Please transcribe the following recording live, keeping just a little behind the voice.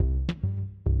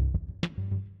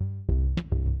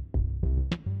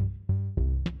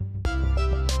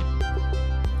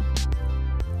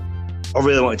I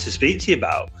really wanted to speak to you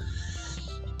about.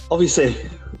 Obviously,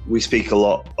 we speak a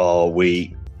lot, or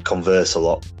we converse a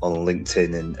lot on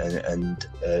LinkedIn,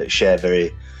 and share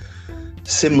very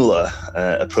similar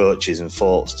approaches and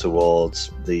thoughts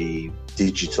towards the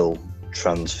digital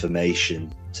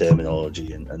transformation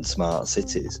terminology and smart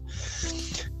cities.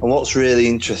 And what's really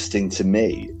interesting to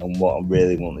me, and what I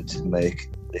really wanted to make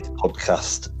this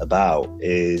podcast about,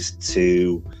 is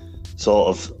to sort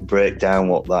of break down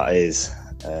what that is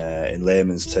in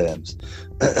layman's terms,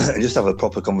 and just have a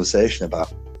proper conversation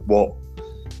about what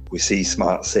we see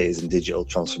smart cities and digital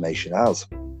transformation as.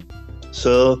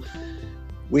 So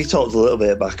we talked a little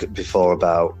bit back before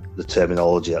about the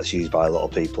terminology that's used by a lot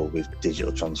of people with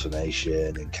digital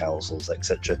transformation and councils,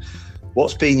 etc.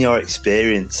 What's been your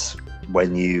experience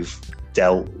when you've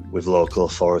dealt with local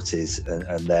authorities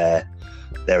and their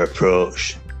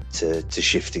approach to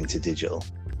shifting to digital?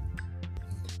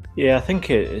 Yeah, I think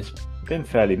it's been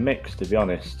fairly mixed, to be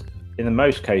honest. In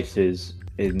most cases,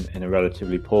 in a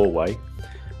relatively poor way.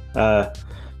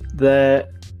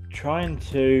 They're trying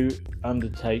to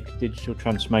undertake digital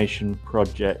transformation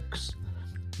projects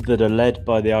that are led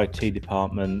by the IT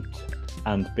department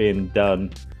and being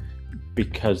done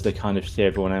because they kind of see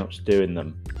everyone else doing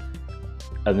them.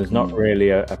 And there's not really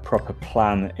a proper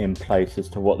plan in place as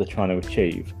to what they're trying to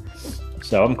achieve.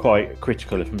 So I'm quite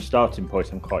critical, from a starting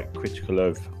point, I'm quite critical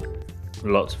of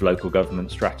lots of local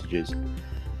government strategies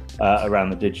around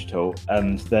the digital,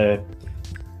 and they're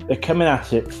coming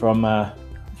at it from an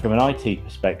IT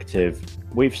perspective.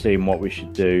 We've seen what we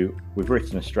should do. We've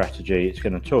written a strategy. It's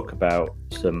going to talk about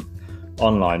some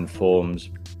online forms,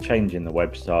 changing the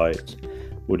website.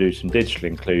 We'll do some digital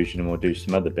inclusion, and we'll do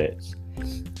some other bits.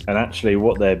 And actually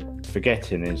what they're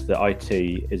forgetting is that IT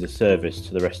is a service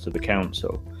to the rest of the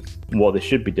council. And what they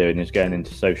should be doing is going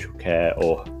into social care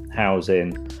or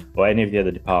housing or any of the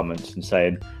other departments and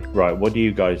saying, right, what do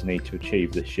you guys need to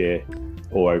achieve this year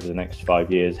or over the next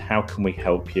 5 years? How can we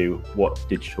help you? What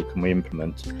digital can we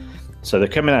implement? So they're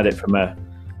coming at it from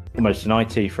almost an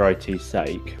IT for IT's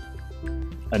sake,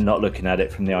 and not looking at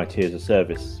it from the IT as a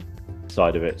service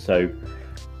side of it. So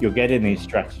you're getting these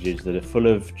strategies that are full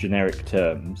of generic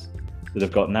terms that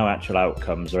have got no actual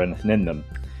outcomes or anything in them.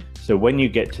 So when you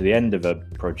get to the end of a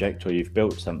project or you've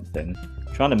built something,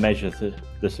 trying to measure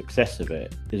the success of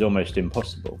it is almost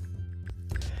impossible.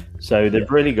 So they've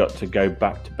really got to go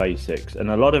back to basics. And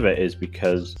a lot of it is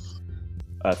because,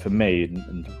 for me,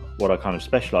 and what I kind of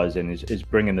specialise in is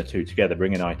bringing the two together,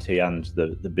 bringing IT and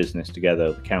the business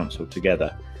together, the council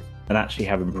together, and actually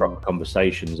having proper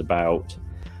conversations about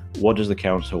what does the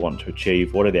council want to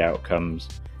achieve, what are the outcomes,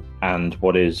 and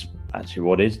what is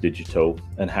digital,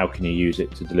 and how can you use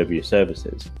it to deliver your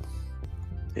services.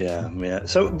 Yeah.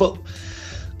 So, but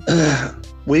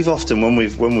we've often, when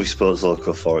we've spoken to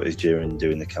local authorities during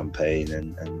doing the campaign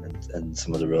and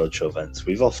some of the roadshow events,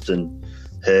 we've often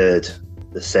heard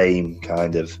the same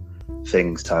kind of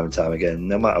things time and time again,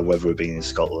 no matter whether we're being in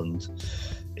Scotland,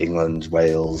 England,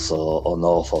 Wales, or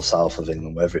north or south of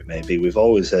England, wherever it may be. We've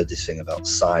always heard this thing about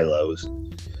silos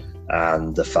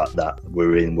and the fact that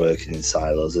we're working in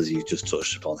silos, as you just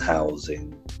touched upon: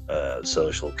 housing,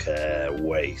 social care,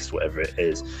 waste, whatever it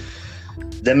is.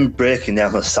 Them breaking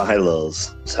down the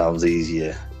silos sounds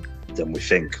easier than we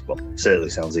think. Well, certainly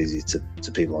sounds easier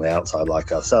to people on the outside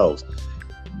like ourselves.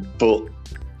 But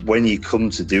when you come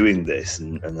to doing this,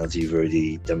 and as you've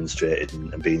already demonstrated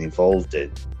and been involved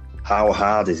in, how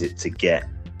hard is it to get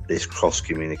this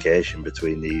cross-communication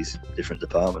between these different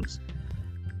departments?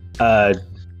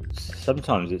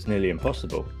 Sometimes it's nearly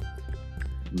impossible.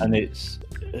 And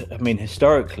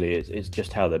historically, it's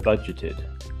just how they're budgeted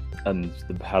and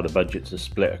how the budgets are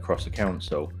split across the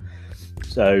council.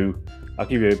 So I'll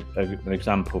give you an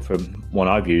example from one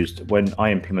I've used. When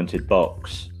I implemented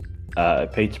Box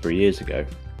at Peterborough years ago,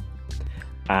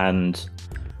 and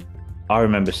I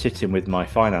remember sitting with my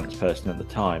finance person at the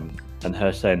time and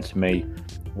her saying to me,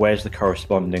 where's the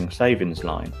corresponding savings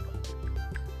line?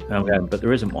 And I'm going, but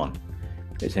there isn't one.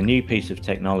 It's a new piece of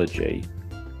technology.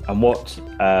 And what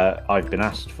I've been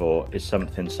asked for is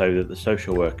something so that the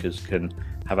social workers can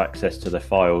have access to their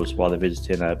files while they're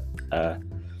visiting a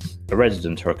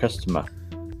resident or a customer,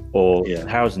 or the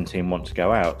housing team want to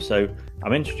go out. So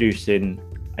I'm introducing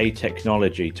a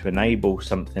technology to enable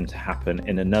something to happen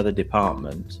in another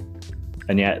department,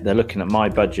 and yet they're looking at my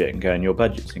budget and going, your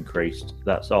budget's increased,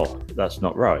 that's off, that's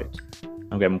not right.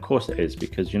 I'm going, of course it is,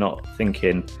 because you're not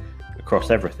thinking across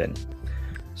everything.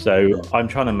 So I'm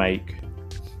trying to make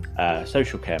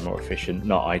social care more efficient,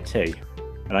 not IT.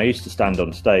 And I used to stand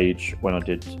on stage when I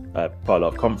did quite a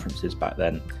lot of conferences back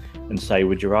then and say,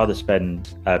 would you rather save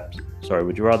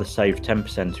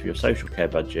 10% of your social care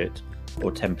budget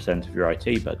or 10% of your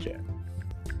IT budget.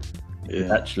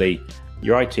 Yeah. Actually,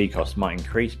 your IT costs might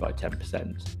increase by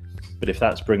 10%, but if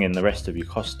that's bringing the rest of your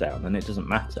costs down, then it doesn't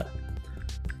matter.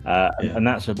 And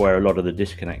that's where a lot of the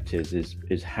disconnect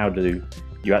is how do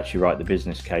you actually write the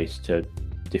business case to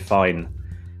define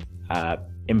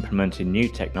implementing new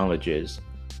technologies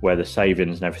where the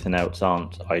savings and everything else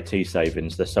aren't IT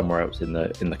savings, they're somewhere else in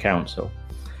the council.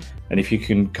 And if you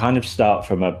can kind of start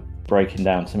from breaking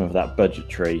down some of that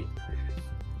budgetary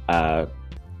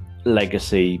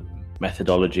legacy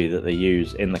methodology that they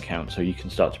use in the council, you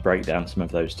can start to break down some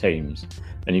of those teams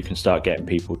and you can start getting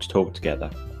people to talk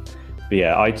together. But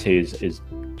yeah, IT is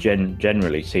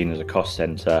generally seen as a cost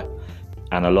center,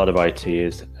 and a lot of IT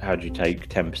is how do you take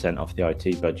 10% off the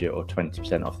IT budget or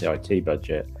 20% off the IT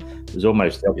budget. There's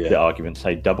almost the opposite argument,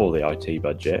 say double the IT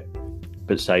budget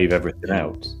but save everything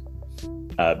else.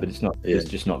 But it's not. It's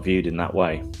just not viewed in that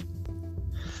way.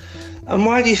 And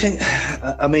why do you think?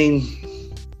 I mean,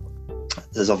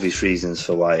 there's obvious reasons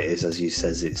for why it is. As you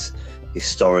says, it's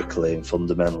historically and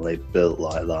fundamentally built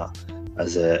like that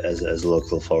as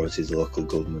local authorities, local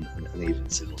government, and even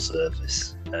civil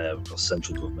service across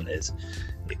central government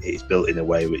it's built in a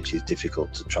way which is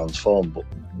difficult to transform. But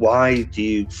why do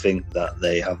you think that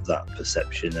they have that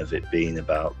perception of it being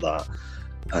about that?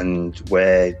 And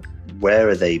where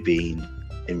are they being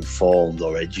informed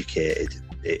or educated,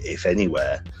 if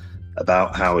anywhere,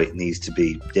 about how it needs to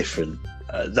be different?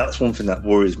 That's one thing that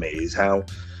worries me, is how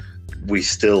we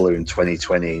still are in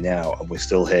 2020 now and we're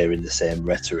still hearing the same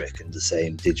rhetoric and the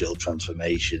same digital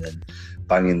transformation and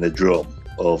banging the drum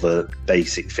over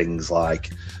basic things like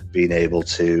being able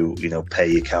to,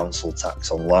 pay your council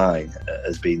tax online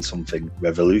as being something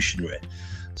revolutionary.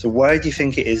 So why do you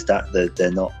think it is that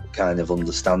they're not kind of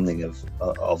understanding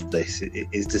of this?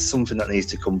 Is this something that needs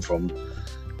to come from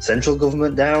central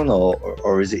government down,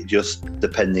 or is it just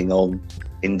depending on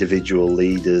individual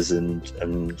leaders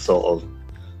and sort of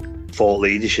thought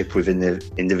leadership within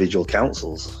the individual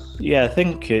councils? Yeah, I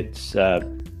think it's a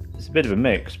bit of a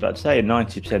mix, but I'd say in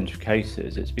 90% of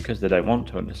cases it's because they don't want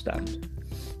to understand.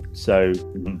 So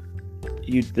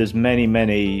there's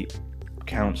many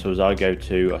councils I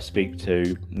speak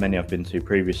to, many I've been to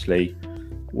previously,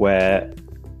 where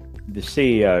the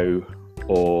CEO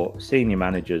or senior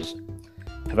managers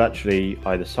have actually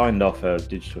either signed off a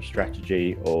digital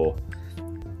strategy or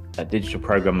a digital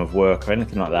program of work or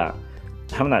anything like that,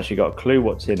 haven't actually got a clue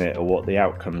what's in it or what the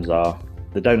outcomes are.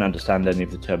 They don't understand any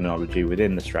of the terminology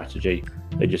within the strategy.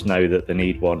 They just know that they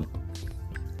need one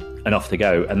and off they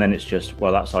go. And then it's just,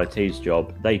 well, that's IT's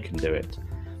job, they can do it.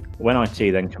 When IT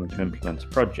then comes to implement a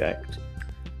project,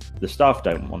 the staff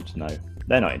don't want to know.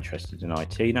 They're not interested in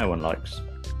IT. No one likes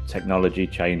technology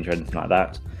change or anything like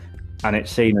that. And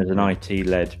it's seen as an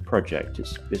IT-led project.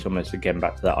 It's almost, again,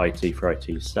 back to that IT for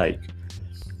IT's sake.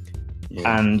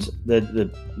 Yeah. And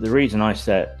the reason I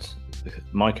set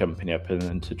my company up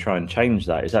and to try and change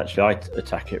that is actually I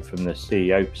attack it from the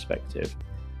CEO perspective.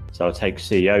 So I take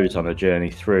CEOs on a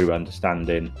journey through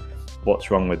understanding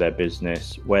what's wrong with their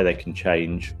business, where they can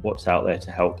change, what's out there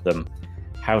to help them,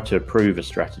 how to approve a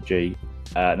strategy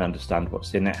and understand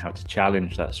what's in it, how to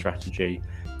challenge that strategy,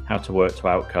 how to work to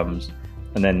outcomes,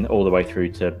 and then all the way through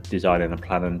to designing a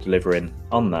plan and delivering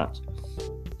on that.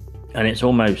 And it's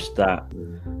almost that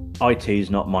IT is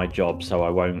not my job, so I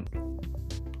won't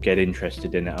get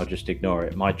interested in it. I'll just ignore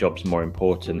it. My job's more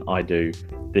important. I do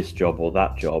this job or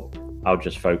that job. I'll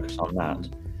just focus on that.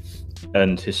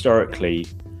 And historically,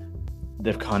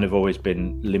 they've kind of always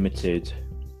been limited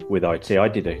with IT. I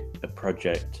did a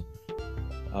project,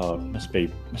 must be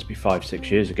 5-6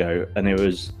 years ago, and it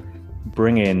was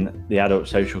bringing the adult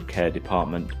social care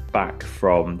department back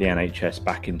from the NHS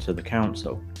back into the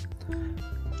council.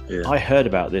 Yeah. I heard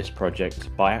about this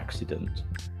project by accident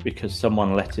because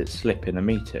someone let it slip in a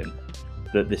meeting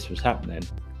that this was happening.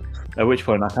 At which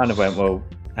point I kind of went, well,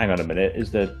 hang on a minute,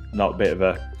 is there not a bit of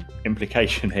a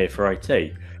implication here for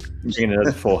IT? Bringing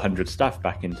another 400 staff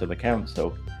back into the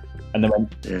council. And they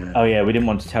went, oh yeah, we didn't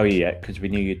want to tell you yet because we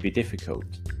knew you'd be difficult.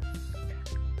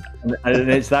 And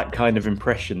it's that kind of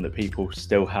impression that people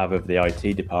still have of the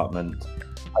IT department.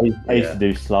 I used to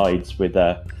do slides with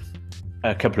a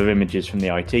couple of images from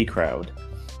the IT crowd.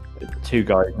 2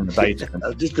 guys in the basement. I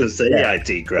was just going to say the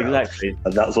IT crowd. Exactly.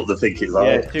 And that's what they think it's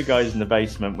like. Yeah, 2 guys in the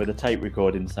basement with a tape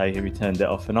recording say, have you turned it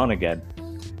off and on again?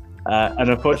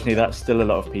 And unfortunately, that's still a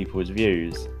lot of people's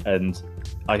views. And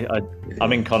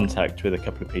I'm in contact with a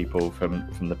couple of people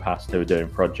from the past who are doing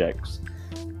projects,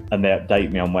 and they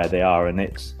update me on where they are. And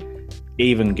it's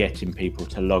even getting people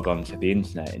to log on to the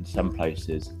internet in some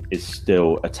places is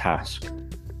still a task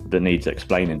that needs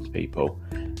explaining to people.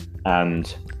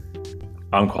 And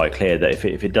I'm quite clear that if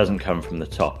it doesn't come from the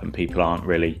top and people aren't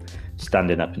really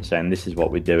standing up and saying, this is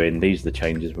what we're doing, these are the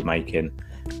changes we're making,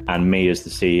 and me as the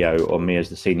CEO or me as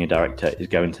the senior director is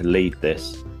going to lead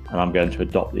this, and I'm going to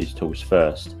adopt these tools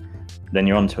first, then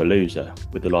you're onto a loser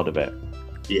with a lot of it.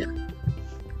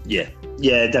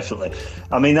 Yeah, definitely.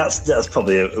 I mean, that's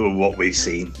probably what we've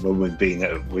seen when we've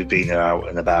been out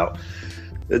and about.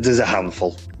 There's a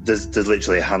handful. There's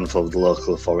literally a handful of the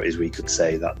local authorities we could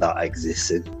say that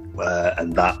exists in,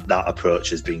 and that approach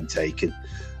has been taken.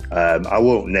 I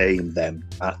won't name them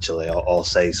actually, or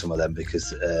say some of them,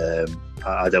 because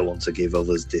I don't want to give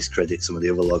others discredit some of the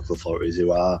other local authorities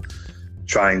who are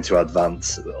trying to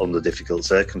advance under difficult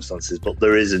circumstances. But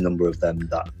there is a number of them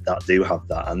that do have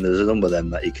that, and there's a number of them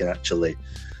that you can actually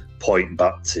point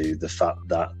back to the fact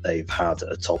that they've had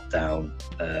a top-down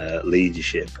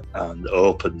leadership and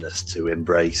openness to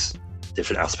embrace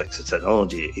different aspects of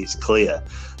technology. It's clear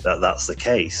that that's the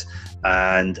case,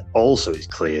 and also it's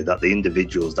clear that the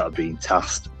individuals that are being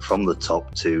tasked from the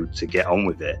top to get on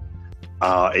with it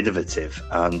are innovative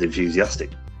and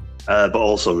enthusiastic, but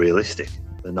also realistic.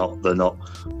 They're not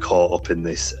caught up in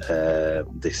this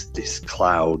this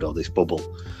cloud or this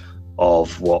bubble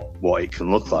of what it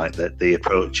can look like. That they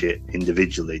approach it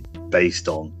individually based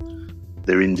on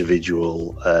their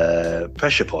individual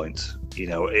pressure points. You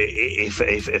know, if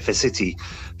a city,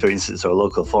 for instance, or a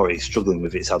local authority is struggling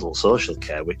with its adult social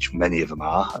care, which many of them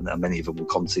are, and many of them will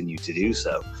continue to do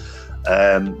so,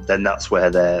 then that's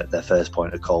where their first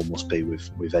point of call must be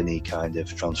with any kind of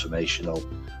transformational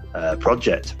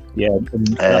project. Yeah,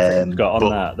 got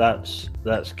on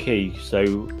that's key.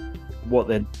 So what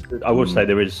then? I would say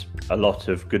there is a lot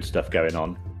of good stuff going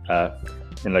on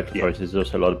in local authorities. There's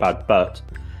also a lot of bad, but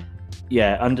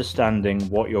yeah, understanding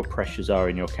what your pressures are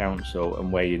in your council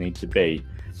and where you need to be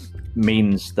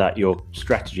means that your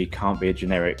strategy can't be a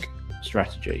generic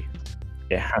strategy.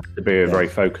 It has to be a very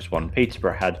focused one.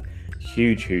 Peterborough had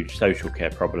huge social care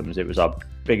problems. It was our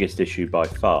biggest issue by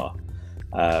far.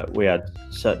 We had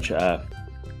such a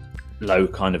low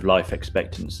kind of life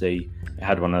expectancy. It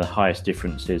had one of the highest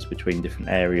differences between different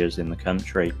areas in the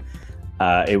country.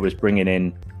 It was bringing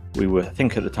in, I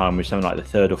think at the time, we were something like the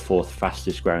third or fourth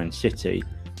fastest growing city,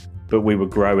 but we were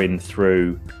growing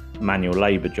through manual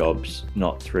labour jobs,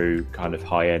 not through kind of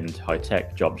high-end,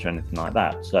 high-tech jobs or anything like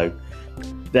that. So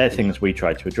they're things we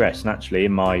tried to address. And actually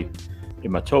in my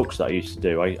talks that I used to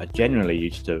do, I generally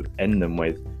used to end them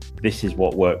with, this is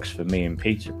what works for me in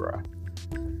Peterborough.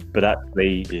 But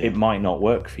actually it might not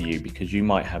work for you because you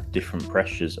might have different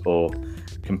pressures or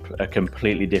a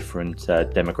completely different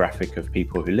demographic of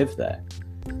people who live there.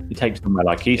 You take somewhere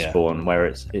like Eastbourne, where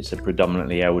it's a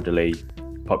predominantly elderly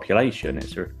population.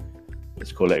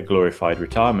 Let's call it a glorified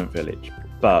retirement village.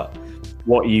 But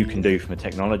what you can do from a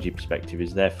technology perspective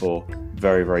is therefore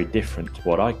very, very different to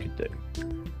what I could do.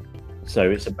 So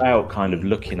it's about kind of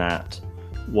looking at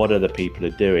what other people are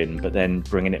doing, but then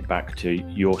bringing it back to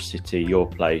your city, your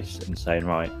place, and saying,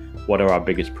 right, what are our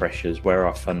biggest pressures? Where are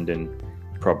our funding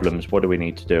problems? What do we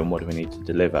need to do and what do we need to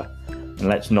deliver? And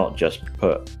let's not just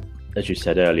put, as you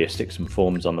said earlier, stick some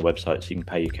forms on the website so you can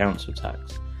pay your council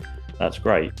tax. That's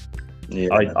great.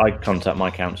 I contact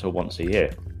my council once a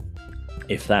year,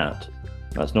 if that.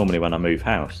 That's normally when I move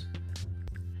house.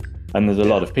 And there's a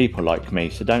lot of people like me,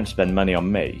 so don't spend money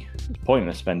on me. It's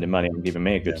pointless spending money on giving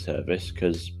me a good service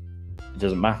because it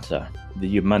doesn't matter.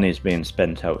 Your money is being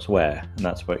spent elsewhere, and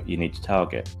that's what you need to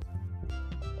target.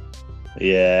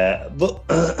 Yeah, but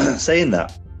saying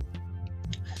that,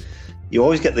 you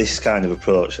always get this kind of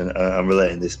approach, and I'm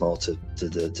relating this more to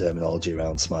the terminology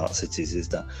around smart cities, is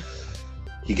that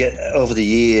you get, over the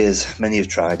years, many have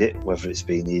tried it, whether it's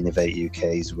been the Innovate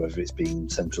UK's, whether it's been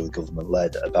central government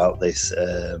led, about this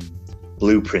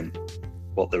blueprint,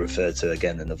 what they refer to,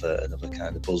 again, another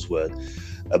kind of buzzword,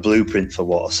 a blueprint for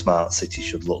what a smart city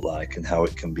should look like and how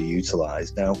it can be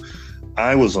utilised. Now,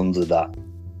 I was under that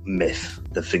myth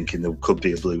of thinking there could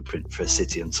be a blueprint for a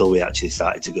city until we actually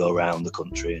started to go around the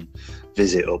country and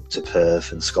visit up to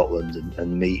Perth and Scotland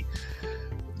and meet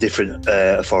different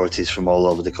authorities from all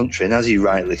over the country. And as you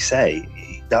rightly say,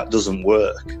 that doesn't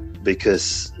work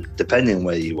because depending on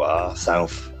where you are,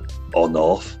 south or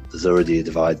north, there's already a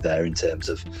divide there in terms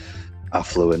of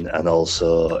affluent and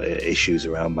also issues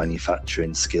around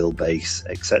manufacturing, skill base,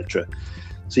 etc.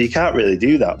 So you can't really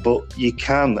do that, but you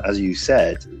can, as you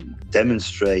said,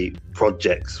 demonstrate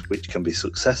projects which can be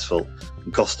successful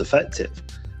and cost effective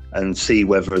and see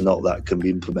whether or not that can be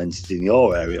implemented in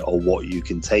your area or what you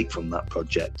can take from that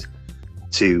project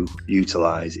to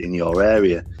utilise in your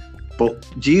area. But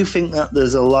do you think that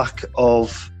there's a lack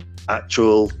of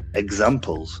actual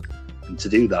examples to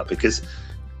do that? Because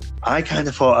I kind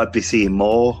of thought I'd be seeing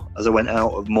more as I went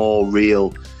out of more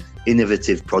real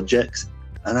innovative projects,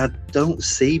 and I don't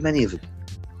see many of them.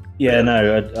 Yeah,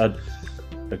 no, I'd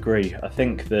agree. I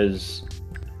think there's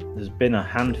been a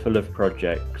handful of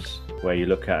projects where you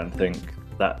look at and think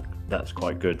that's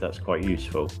quite good, that's quite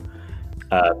useful,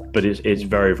 but it's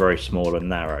very, very small and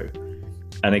narrow.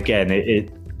 And again,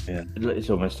 it's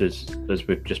almost as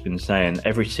we've just been saying,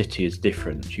 every city is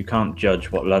different. You can't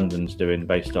judge what London's doing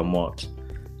based on what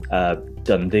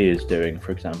Dundee is doing,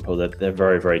 for example. They're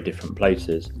very, very different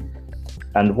places.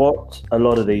 And what a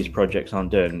lot of these projects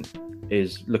aren't doing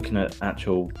is looking at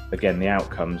the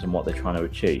outcomes and what they're trying to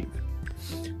achieve.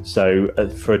 So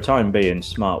for a time being,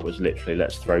 SMART was literally,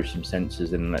 let's throw some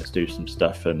sensors in and let's do some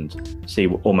stuff and see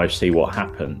what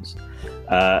happens.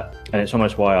 And it's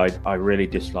almost why I really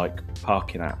dislike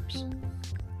parking apps,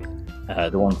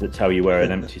 the ones that tell you where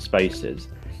an empty space is.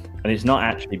 And it's not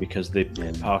actually because the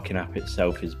parking app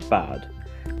itself is bad.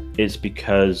 It's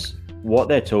because what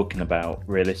they're talking about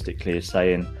realistically is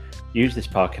saying, use this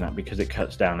parking app because it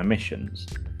cuts down emissions.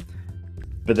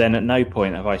 But then at no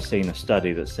point have I seen a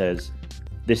study that says,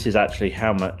 this is actually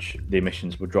how much the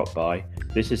emissions will drop by.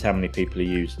 This is how many people are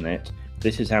using it.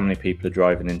 This is how many people are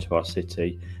driving into our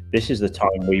city. This is the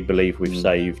time we believe we've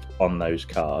saved on those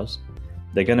cars.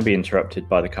 They're going to be interrupted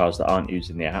by the cars that aren't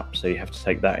using the app, so you have to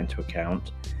take that into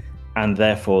account. And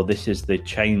therefore, this is the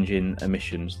change in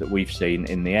emissions that we've seen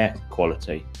in the air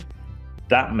quality.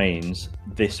 That means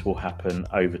this will happen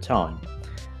over time.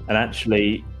 And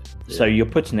actually, so you're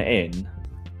putting it in.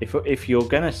 If you're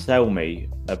going to sell me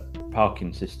a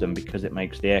parking system because it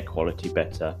makes the air quality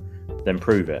better, then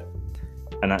prove it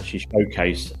and actually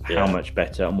showcase how much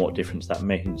better and what difference that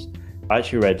means. I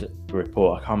actually read a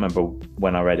report, I can't remember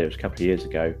when I read it, it was a couple of years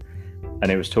ago,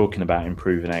 and it was talking about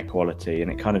improving air quality,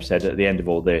 and it kind of said at the end of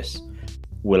all this,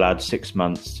 we'll add 6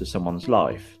 months to someone's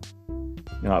life.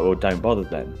 You're like, well, don't bother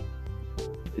then.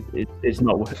 It's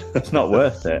not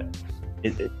worth it.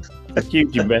 It's a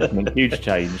huge investment, huge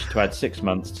change to add 6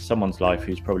 months to someone's life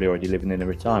who's probably already living in a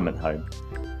retirement home.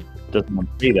 Doesn't want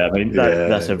to be there. I mean,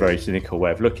 that's a very cynical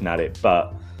way of looking at it,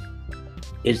 but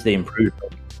is the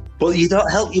improvement. But you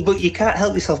can't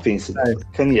help yourself being cynical,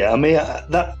 can you? I mean,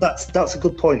 that's a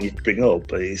good point you bring up,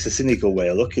 but it's a cynical way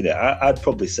of looking at it. I'd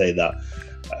probably say that,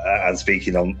 and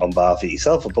speaking on behalf of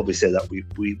yourself, I'd probably say that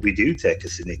we do take a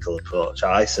cynical approach.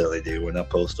 I certainly do when I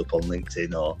post up on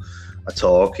LinkedIn or I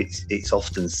talk. It's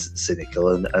often cynical,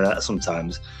 and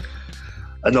sometimes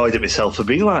annoyed at myself for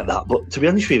being like that. But to be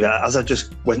honest with you, as I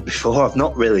just went before, I've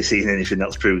not really seen anything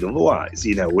that's proved otherwise.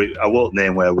 You know, I won't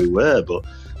name where we were, but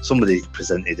somebody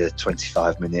presented a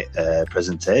 25-minute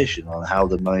presentation on how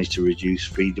they managed to reduce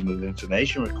freedom of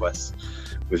information requests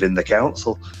within the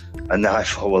council. And I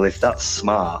thought, well, if that's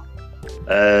smart,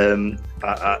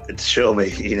 show me,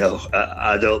 you know,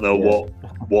 I don't know what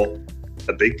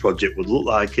a big project would look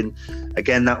like. And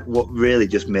again, that what really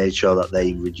just made sure that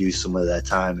they reduced some of their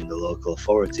time in the local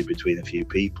authority between a few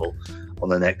people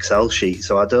on an Excel sheet.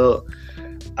 So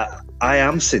I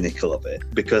am cynical of it,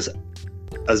 because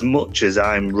as much as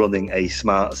I'm running a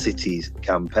smart cities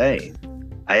campaign,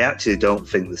 I actually don't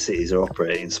think the cities are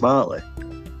operating smartly.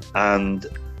 And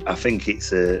I think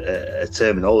it's a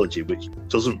terminology which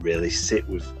doesn't really sit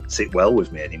well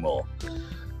with me anymore.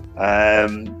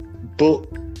 But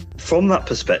from that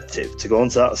perspective, to go on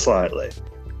to that slightly,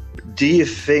 do you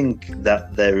think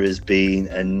that there has been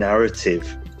a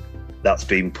narrative that's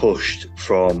been pushed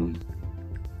from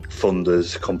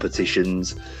funders,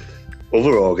 competitions,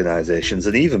 other organisations,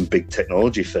 and even big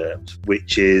technology firms,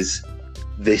 which is,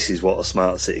 this is what a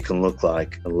smart city can look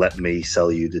like, and let me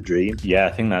sell you the dream? Yeah,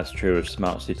 I think that's true of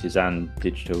smart cities and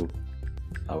digital.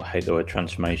 I hate the word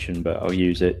transformation, but I'll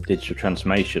use it. Digital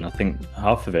transformation. I think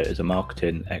half of it is a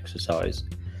marketing exercise.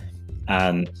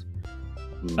 And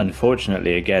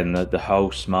unfortunately, again, the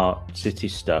whole smart city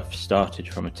stuff started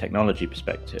from a technology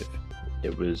perspective.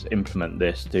 It was implement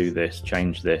this, do this,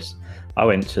 change this. I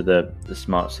went to the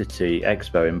Smart City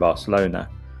Expo in Barcelona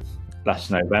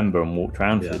last November and walked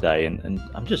around for the day, and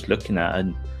I'm just looking at it,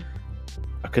 and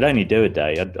I could only do a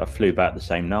day. I flew back the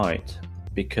same night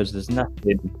because there's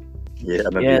nothing.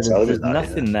 There's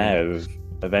nothing there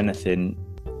of anything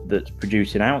that's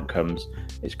producing outcomes.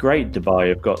 It's great Dubai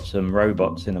have got some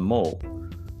robots in a mall,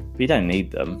 but you don't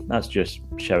need them. That's just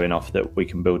showing off that we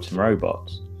can build some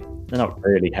robots. They're not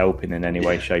really helping in any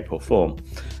way, shape or form.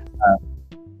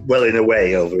 Well, in a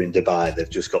way, over in Dubai, they've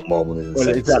just got more money than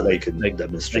exactly. They can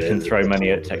demonstrate. They can throw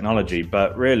money at technology,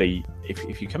 but really,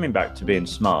 if you're coming back to being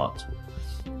smart,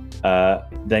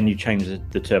 then you change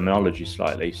the terminology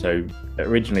slightly. So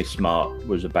originally, smart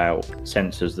was about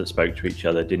sensors that spoke to each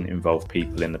other, didn't involve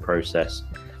people in the process.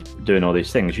 doing all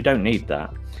these things. You don't need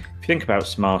that. If you think about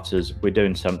smart as we're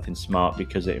doing something smart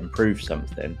because it improves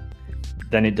something,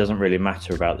 then it doesn't really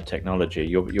matter about the technology.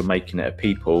 You're making it a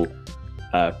people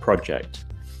project.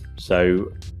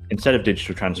 So instead of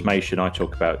digital transformation, I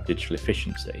talk about digital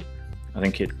efficiency. I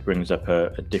think it brings up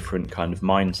a different kind of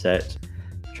mindset.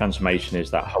 Transformation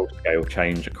is that whole scale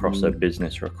change across a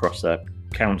business or across a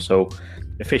council.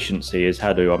 Efficiency is,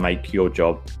 how do I make your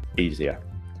job easier?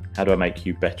 How do I make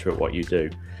you better at what you do?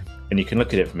 And you can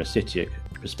look at it from a city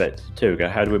perspective too. Go,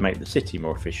 how do we make the city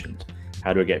more efficient?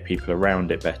 How do we get people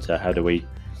around it better? How do we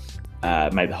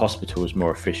make the hospitals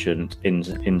more efficient, ins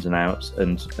and outs?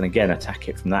 And again, attack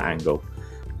it from that angle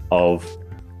of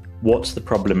what's the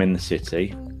problem in the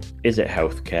city? Is it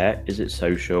healthcare? Is it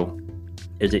social?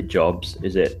 Is it jobs?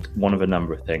 Is it one of a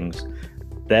number of things?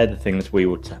 They're the things we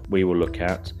will look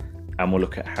at, and we'll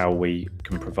look at how we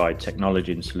can provide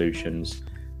technology and solutions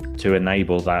to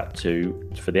enable that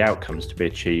for the outcomes to be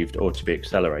achieved or to be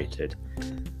accelerated.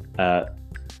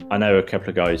 I know a couple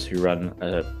of guys who run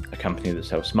a company that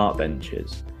sells smart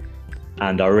benches,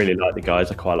 and I really like the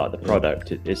guys. I quite like the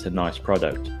product. It's a nice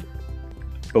product.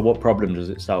 But what problem does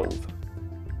it solve?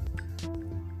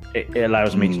 It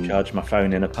allows me to charge my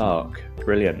phone in a park.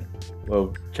 Brilliant.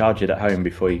 Well, charge it at home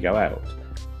before you go out.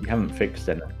 You haven't fixed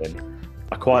anything.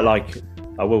 I quite like it.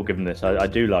 I will give them this. I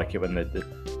do like it when they're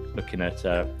looking at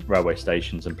railway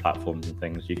stations and platforms and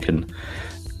things. You can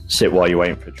sit while you're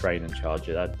waiting for a train and charge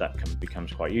it. That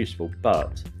becomes quite useful.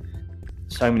 But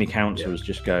so many councils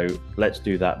just go, let's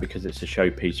do that because it's a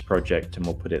showpiece project and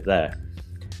we'll put it there.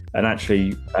 And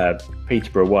actually,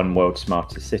 Peterborough won World's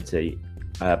Smartest City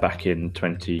back in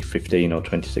 2015 or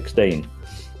 2016.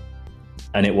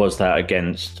 And it was that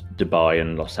against Dubai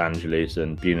and Los Angeles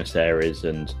and Buenos Aires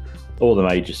and all the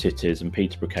major cities, and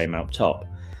Peterborough came out top.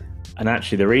 And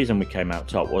actually, the reason we came out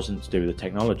top wasn't to do with the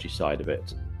technology side of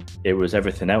it. It was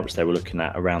everything else they were looking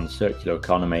at around the circular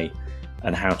economy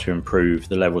and how to improve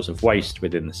the levels of waste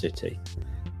within the city.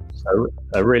 So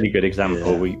a really good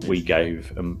example we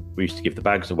gave, and we used to give the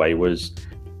bags away, was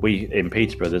in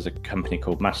Peterborough, there's a company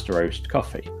called Master Roast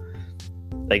Coffee.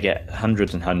 They get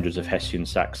hundreds and hundreds of Hessian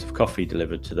sacks of coffee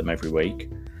delivered to them every week.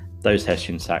 Those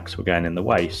Hessian sacks were going in the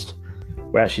waste.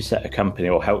 We actually set a company,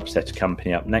 or helped set a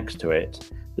company up next to it,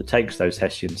 that takes those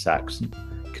Hessian sacks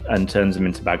and turns them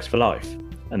into bags for life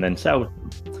and then sells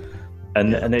them.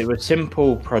 And it was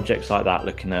simple projects like that,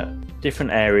 looking at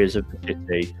different areas of the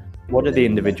city. What are the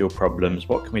individual problems?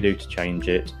 What can we do to change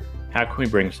it? How can we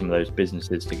bring some of those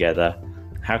businesses together?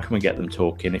 How can we get them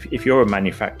talking? If you're a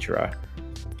manufacturer,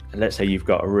 let's say you've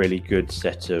got a really good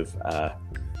set of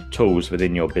tools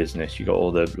within your business, you've got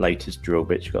all the latest drill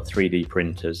bits, you've got 3D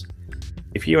printers.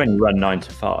 If you only run 9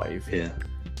 to 5,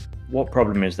 what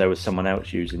problem is there with someone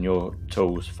else using your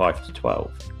tools 5 to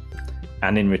 12?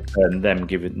 And in return, them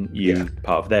giving you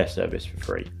part of their service for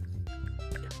free.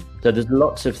 So there's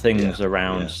lots of things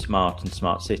around smart and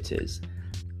smart cities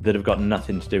that have got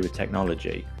nothing to do with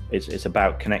technology. It's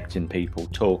about connecting people,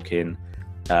 talking,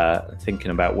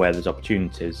 thinking about where there's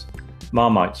opportunities.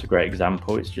 Marmite's a great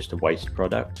example. It's just a waste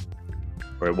product,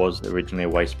 or it was originally a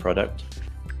waste product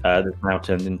that's now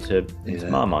turned into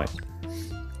Marmite.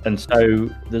 And so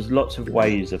there's lots of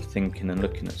ways of thinking and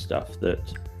looking at stuff that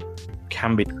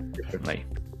can be done differently.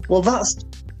 Well, that's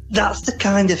the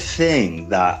kind of thing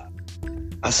that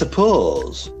I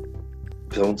suppose,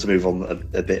 because I want to move on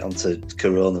a bit onto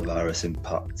coronavirus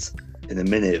impact in a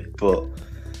minute, but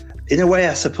in a way,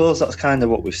 I suppose that's kind of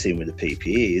what we've seen with the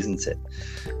PPE, isn't it?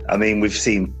 I mean, we've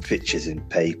seen pictures in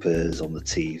papers, on the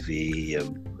TV,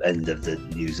 end of the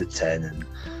news at 10, and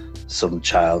some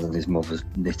child and his mother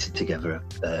knitted together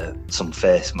some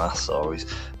face masks, or he's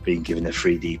been given a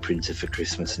 3D printer for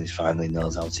Christmas and he finally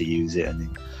knows how to use it,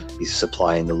 and he's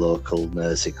supplying the local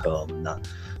nursing home and that.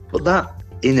 But that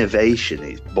innovation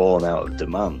is born out of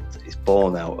demand. It's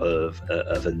born out of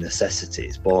a necessity.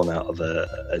 It's born out of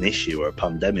an issue or a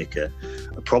pandemic, a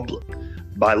problem.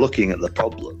 By looking at the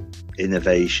problem,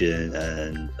 innovation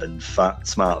and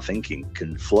smart thinking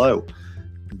can flow.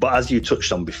 But as you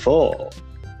touched on before,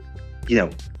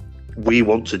 we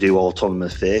want to do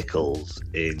autonomous vehicles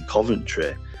in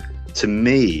Coventry. To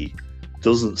me,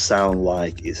 doesn't sound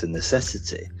like it's a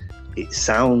necessity. It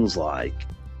sounds like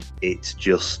it's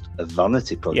just a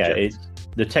vanity project.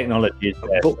 The technology is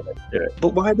there. But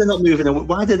why are they not moving?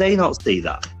 Why do they not see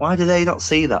that? Why do they not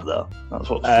see that though? That's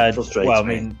what frustrates me. Well, I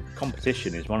mean,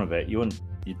 competition is one of it.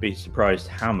 You'd be surprised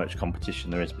how much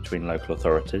competition there is between local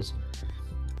authorities.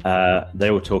 They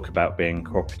all talk about being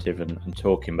cooperative and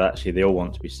talking, but actually they all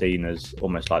want to be seen as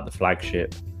almost like the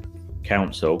flagship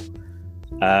council.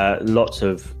 Lots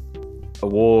of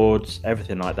awards,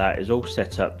 everything like that is all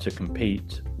set up to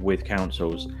compete with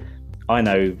councils. I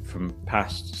know from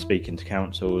past speaking to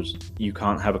councils, you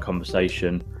can't have a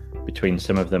conversation between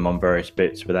some of them on various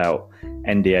bits without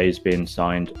NDAs being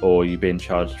signed or you being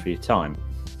charged for your time.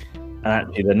 And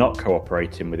actually, they're not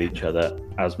cooperating with each other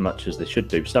as much as they should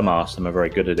do. Some are very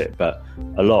good at it, but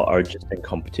a lot are just in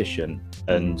competition.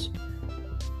 And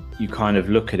you kind of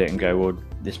look at it and go, well,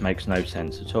 this makes no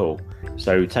sense at all.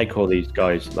 So take all these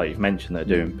guys, like you've mentioned, that are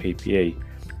doing PPE,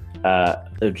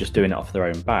 they're just doing it off their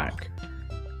own back.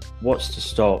 What's to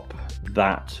stop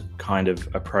that kind of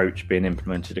approach being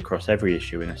implemented across every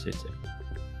issue in a city?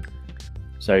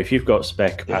 So if you've got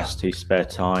spare capacity, spare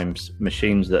times,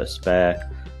 machines that are spare,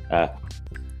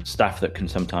 staff that can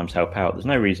sometimes help out, there's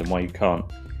no reason why you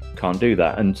can't do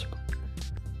that. And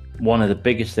one of the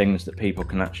biggest things that people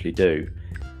can actually do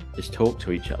is talk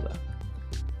to each other.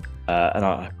 And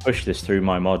I push this through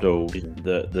my model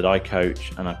that I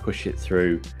coach, and I push it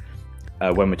through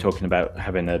when we're talking about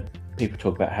people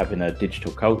talk about having a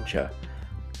digital culture.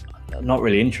 I'm not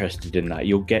really interested in that.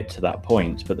 You'll get to that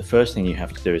point, but the first thing you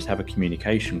have to do is have a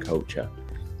communication culture,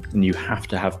 and you have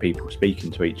to have people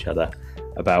speaking to each other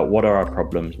about what are our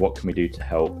problems, what can we do to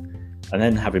help, and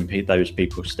then having those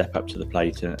people step up to the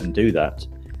plate and do that.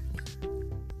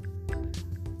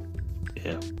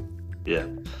 Yeah.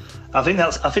 I think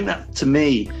that to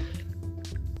me,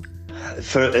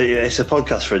 it's a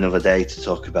podcast for another day to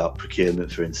talk about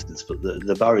procurement, for instance. But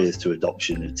the barriers to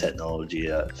adoption of technology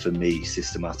are, for me,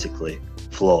 systematically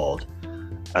flawed.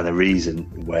 And the reason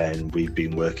when we've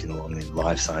been working along in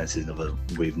life sciences,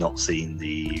 we've not seen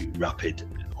the rapid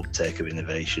uptake of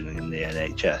innovation in the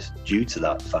NHS due to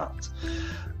that fact.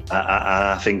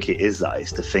 I think it's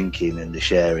the thinking and the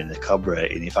sharing, the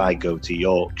collaborating. If I go to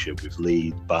Yorkshire with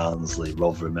Leeds, Barnsley,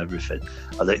 Rotherham, everything,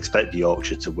 I'd expect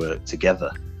Yorkshire to work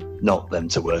together, not them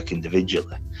to work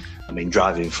individually. I mean,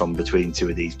 driving from between two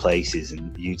of these places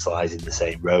and utilising the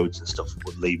same roads and stuff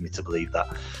would lead me to believe that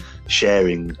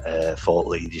sharing thought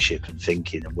leadership and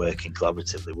thinking and working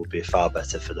collaboratively would be far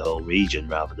better for the whole region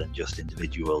rather than just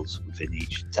individuals within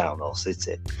each town or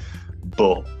city.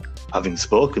 But having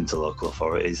spoken to local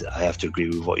authorities, I have to agree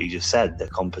with what you just said. The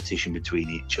competition between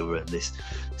each other and this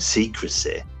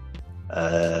secrecy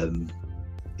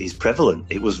is prevalent.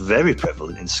 It was very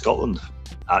prevalent in Scotland,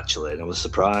 actually, and I was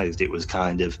surprised. It was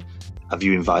kind of, have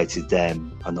you invited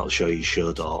them? I'm not sure you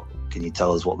should, or can you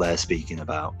tell us what they're speaking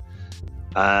about?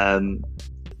 And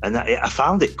I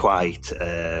found it quite,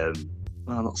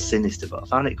 not sinister, but I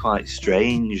found it quite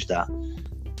strange that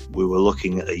we were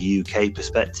looking at a UK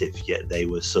perspective, yet they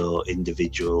were so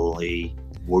individually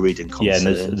worried and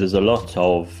concerned. Yeah, and there's a lot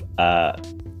of,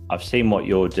 I've seen what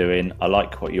you're doing, I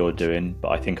like what you're doing, but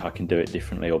I think I can do it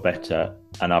differently or better,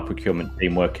 and our procurement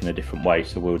team work in a different way,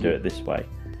 so we'll do it this way.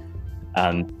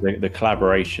 And the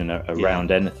collaboration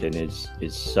around anything is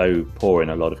so poor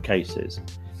in a lot of cases.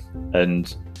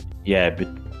 And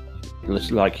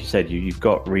but like you said, you've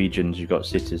got regions, you've got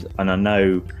cities, and I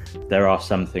know there are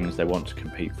some things they want to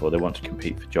compete for. They want to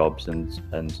compete for jobs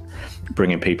and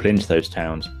bringing people into those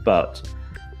towns. But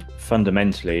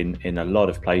fundamentally, in a lot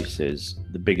of places,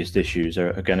 the biggest issues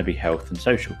are going to be health and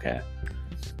social care.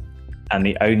 And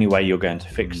the only way you're going to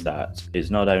fix that is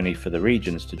not only for the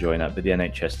regions to join up, but the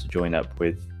NHS to join up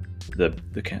with the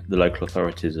local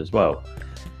authorities as well.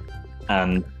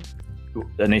 And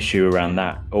an issue around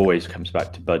that always comes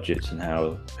back to budgets and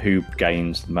who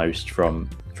gains the most from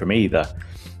either.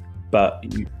 But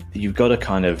you've got to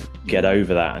kind of get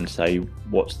over that and say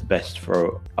what's the best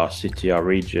for our city, our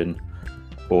region,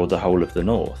 or the whole of the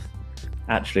north.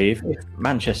 Actually, if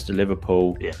Manchester,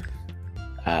 Liverpool,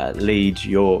 Leeds,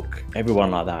 York,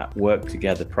 everyone like that work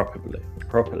together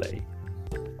properly,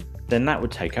 then that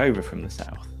would take over from the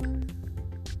south.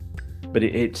 But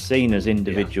it's seen as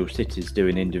individual cities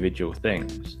doing individual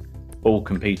things, all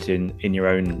competing in your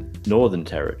own northern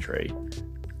territory.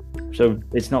 So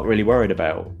it's not really worried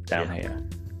about down here.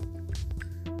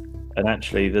 And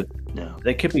actually, there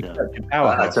could be such a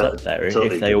powerhouse up there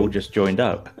if they all just joined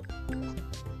up.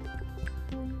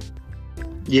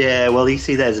 Yeah, well, you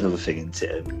see, there's another thing, isn't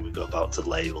it? We go back to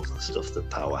labels and stuff, the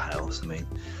powerhouse. I mean,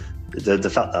 the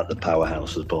fact that the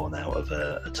powerhouse was born out of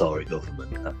a Tory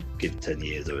government that give 10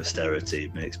 years of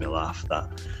austerity makes me laugh. That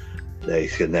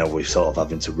we're sort of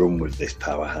having to run with this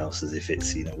powerhouse as if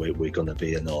it's, we're going to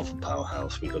be a northern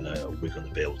powerhouse. We're going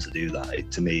to be able to do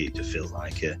that. To me, it just feels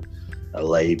like a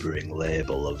labouring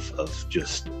label of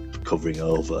just covering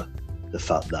over the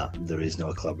fact that there is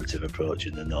no collaborative approach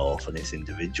in the north and it's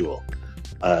individual.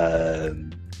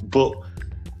 But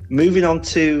moving on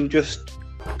to just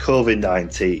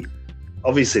COVID-19,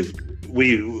 obviously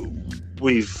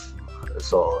we've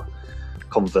sort of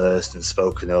conversed and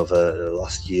spoken over the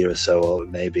last year or so, or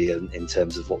maybe in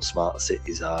terms of what smart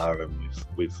cities are, and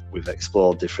we've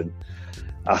explored different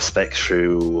aspects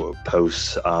through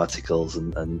posts, articles,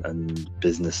 and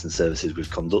business and services we've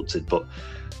conducted. But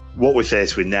what we're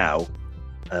faced with now,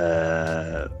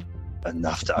 and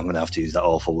I'm going to have to use that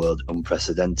awful word,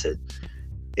 unprecedented,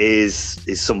 is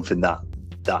something that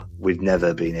we've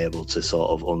never been able to sort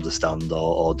of understand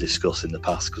or discuss in the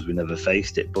past, because we never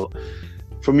faced it. But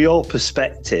from your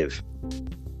perspective,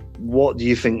 what do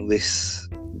you think this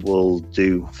will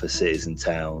do for cities and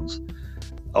towns?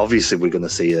 Obviously, we're going to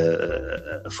see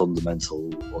a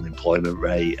fundamental unemployment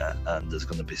rate, and there's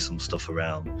going to be some stuff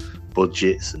around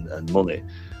budgets and money.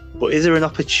 But is there an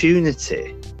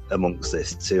opportunity amongst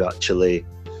this to actually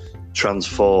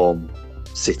transform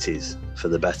cities for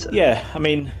the better? Yeah, I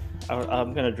mean,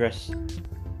 I'm going to address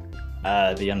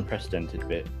the unprecedented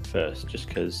bit first, just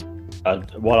because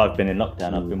while I've been in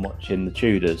lockdown, I've been watching The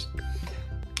Tudors,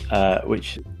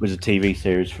 which was a TV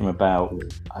series from about,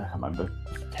 I don't remember,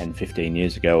 10, 15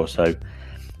 years ago or so.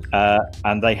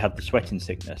 And they had the sweating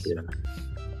sickness. Yeah.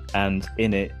 And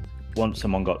in it, once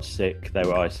someone got sick, they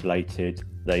were isolated.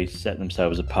 They set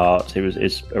themselves apart.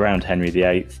 It's around Henry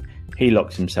VIII. He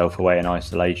locked himself away in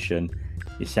isolation.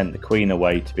 He sent the Queen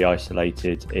away to be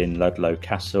isolated in Ludlow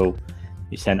Castle.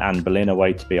 He sent Anne Boleyn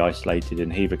away to be isolated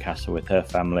in Hever Castle with her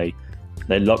family.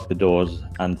 They locked the doors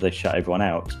and they shut everyone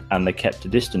out, and they kept a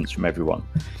distance from everyone.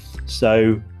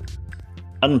 So,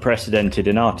 unprecedented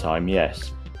in our time,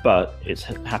 yes, but it's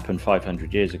happened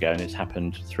 500 years ago, and it's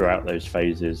happened throughout those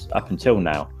phases up until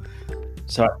now.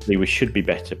 So actually, we should be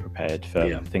better prepared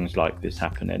for things like this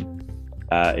happening.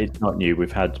 It's not new.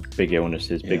 We've had big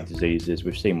illnesses, big diseases.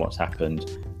 We've seen what's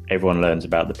happened. Everyone learns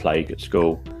about the plague at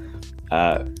school.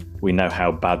 We know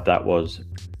how bad that was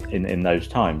in those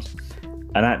times.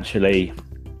 And actually,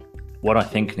 what I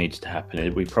think needs to happen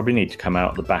is we probably need to come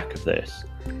out the back of this.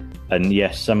 And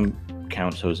yes, some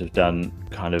councils have done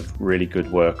kind of really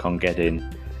good work on getting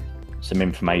some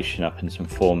information up and some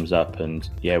forms up, and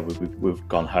we've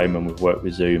gone home and we've worked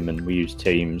with Zoom and we use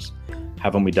Teams.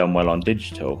 Haven't we done well on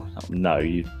digital? No,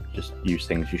 you just use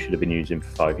things you should have been using for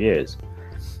 5 years.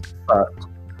 But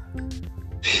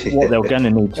what they're going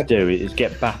to need to do is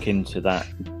get back into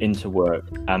work,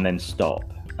 and then stop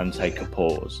and take a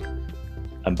pause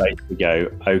and basically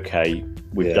go, okay,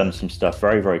 we've done some stuff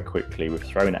very, very quickly. We've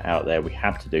thrown it out there. We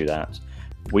had to do that.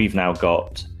 We've now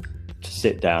got to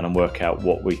sit down and work out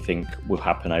what we think will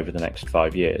happen over the next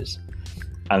 5 years.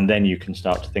 And then you can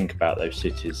start to think about those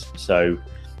cities. So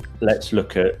let's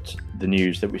look at the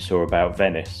news that we saw about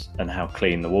Venice and how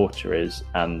clean the water is,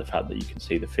 and the fact that you can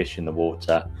see the fish in the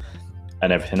water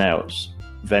and everything else.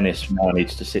 Venice now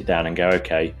needs to sit down and go,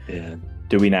 okay,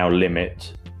 do we now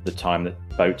limit the time that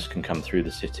boats can come through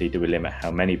the city? Do we limit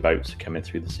how many boats are coming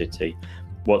through the city?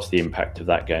 What's the impact of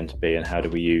that going to be, and how do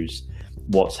we use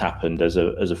what's happened as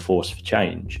a force for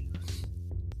change?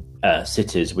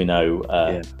 Cities, we know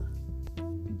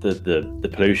the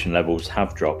pollution levels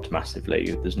have dropped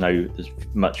massively. There's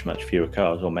much fewer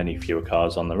cars, or many fewer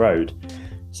cars on the road.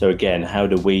 So again, how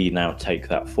do we now take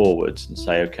that forwards and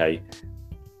say, okay,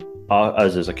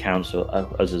 us as a council,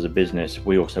 us as a business,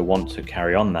 we also want to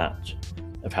carry on that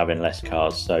of having less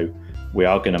cars. So we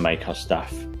are going to make our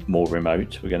staff more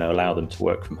remote. We're going to allow them to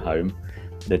work from home.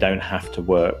 They don't have to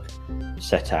work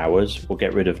set hours. We'll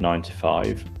get rid of 9 to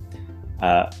 5.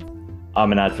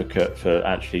 I'm an advocate for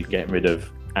actually getting rid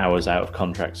of hours out of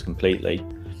contracts completely,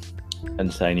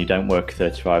 and saying you don't work a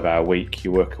 35-hour week,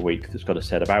 you work a week that's got a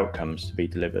set of outcomes to be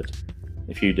delivered.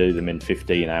 If you do them in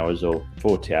 15 hours or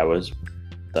 40 hours,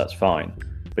 that's fine,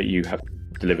 but you have to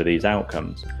deliver these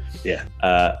outcomes.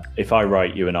 If I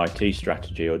write you an IT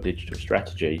strategy or digital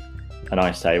strategy, and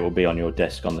I say it will be on your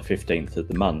desk on the 15th of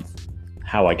the month,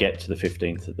 how I get to the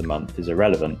 15th of the month is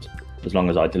irrelevant, as long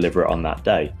as I deliver it on that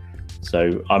day.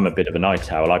 So I'm a bit of a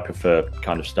night owl. I prefer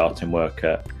kind of starting work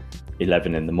at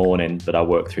 11 in the morning, but I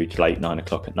work through till 8, 9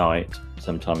 o'clock at night,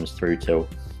 sometimes through till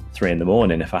 3 in the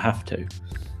morning if I have to.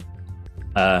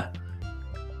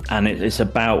 And it's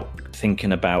about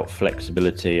thinking about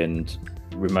flexibility and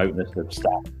remoteness of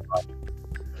staff.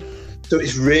 So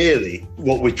it's really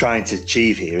what we're trying to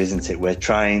achieve here, isn't it? We're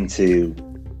trying to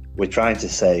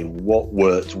say what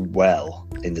worked well,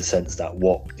 in the sense that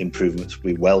what improvements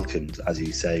we welcomed, as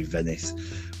you say, Venice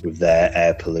with their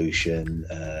air pollution,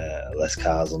 less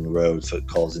cars on the road for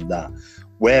causing that.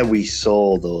 Where we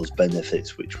saw those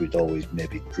benefits, which we'd always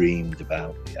maybe dreamed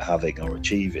about having or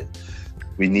achieving,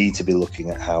 we need to be looking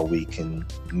at how we can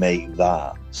make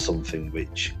that something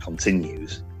which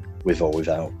continues with or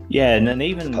without. Yeah, and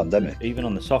even pandemic. Even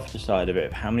on the softer side of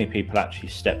it, how many people actually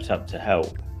stepped up to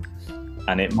help?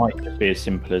 And it might just be as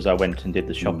simple as I went and did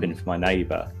the shopping for my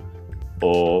neighbour,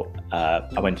 or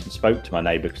I went and spoke to my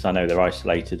neighbour because I know they're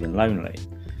isolated and lonely.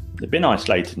 They've been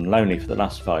isolated and lonely for the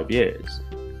last 5 years,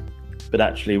 but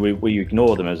actually we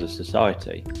ignore them as a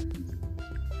society.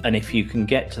 And if you can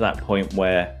get to that point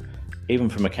where, even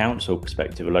from a council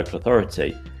perspective, a local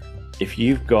authority, if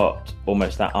you've got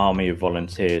almost that army of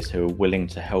volunteers who are willing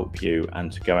to help you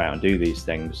and to go out and do these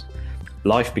things,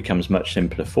 life becomes much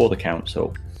simpler for the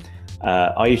council.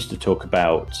 I used to talk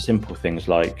about simple things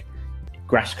like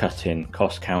grass cutting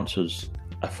costs councils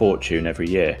a fortune every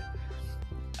year.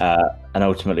 And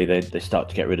ultimately they start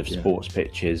to get rid of sports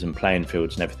pitches and playing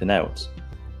fields and everything else.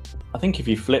 I think if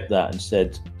you flip that and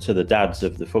said to the dads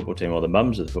of the football team or the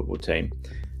mums of the football team,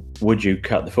 would you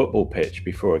cut the football pitch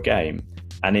before a game?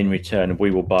 And in return, we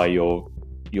will buy your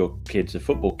kids a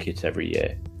football kit every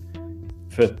year.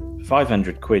 For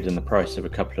 500 quid and the price of a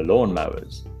couple of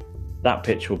lawnmowers, that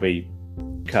pitch will be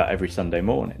cut every Sunday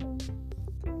morning.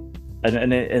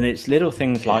 And it's little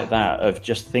things like that of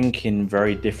just thinking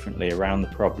very differently around the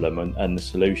problem and the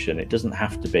solution. It doesn't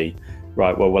have to be,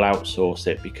 right, well, we'll outsource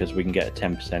it because we can get a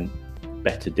 10%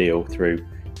 better deal through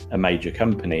a major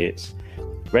company. It's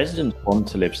residents want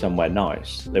to live somewhere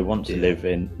nice. They want to live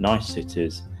in nice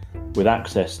cities with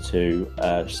access to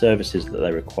services that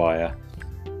they require,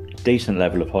 decent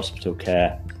level of hospital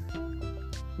care.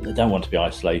 They don't want to be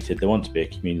isolated. They want to be a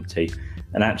community.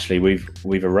 And actually, we've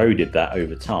eroded that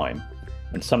over time.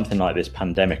 And something like this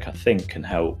pandemic, I think, can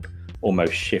help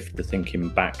almost shift the thinking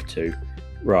back to,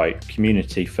 right,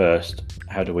 community first.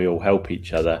 How do we all help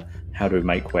each other? How do we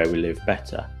make where we live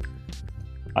better?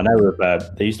 I know there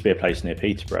used to be a place near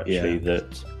Peterborough, actually,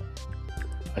 that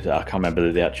I can't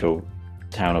remember the actual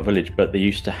town or village, but they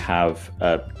used to have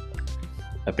a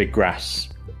big grass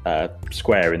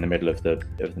square in the middle of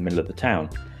the town,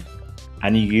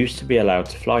 and you used to be allowed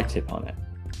to fly tip on it.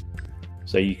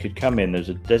 So you could come in, there's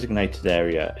a designated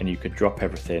area, and you could drop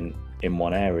everything in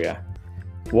one area.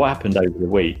 What happened over the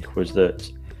week was that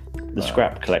the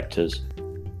scrap collectors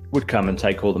would come and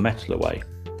take all the metal away,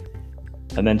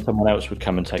 and then someone else would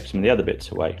come and take some of the other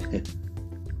bits away.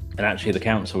 And actually the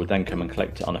council would then come and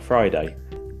collect it on a Friday,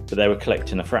 but they were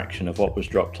collecting a fraction of what was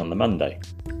dropped on the Monday.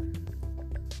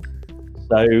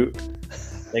 So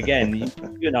again,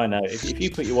 you and I know, if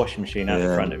you put your washing machine out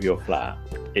the front of your flat,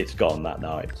 it's gone that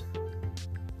night.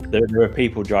 There are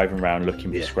people driving around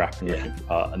looking for scrap and looking for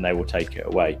part, and they will take it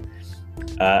away.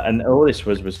 And all this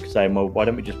was saying, well, why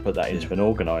don't we just put that into an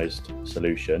organised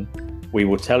solution? We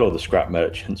will tell all the scrap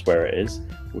merchants where it is.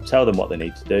 We'll tell them what they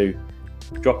need to do.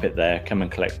 Drop it there, come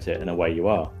and collect it, and away you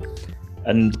are.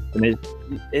 And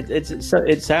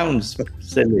it sounds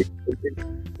silly.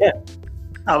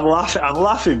 I'm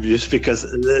laughing just because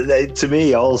to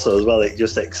me also as well, it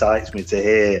just excites me to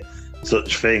hear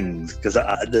such things, because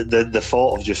the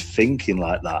thought of just thinking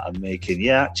like that and making,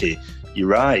 actually, you're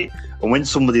right. And when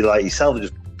somebody like yourself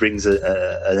just brings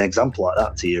an example like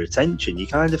that to your attention, you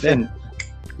kind of think,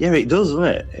 it does, doesn't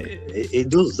it? It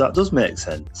does. That does make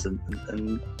sense.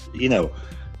 And you know,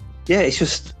 it's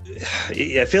just,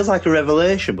 it feels like a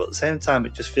revelation, but at the same time,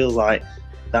 it just feels like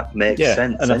that makes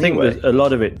sense. And anyway. I think a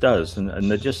lot of it does,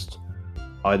 and they're just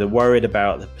either worried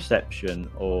about the perception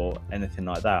or anything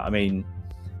like that. I mean,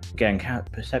 again,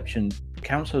 perception,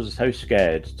 councils are so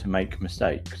scared to make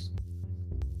mistakes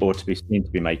or to be seen to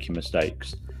be making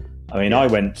mistakes. I mean, I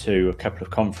went to a couple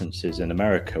of conferences in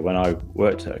America when I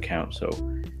worked at a council,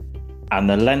 and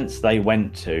the lengths they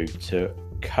went to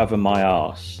cover my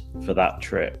arse for that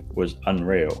trip was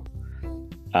unreal.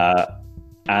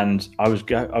 And I was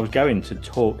going to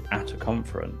talk at a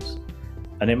conference,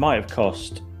 and it might have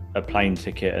cost a plane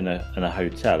ticket and a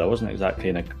hotel. I wasn't exactly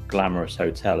in a glamorous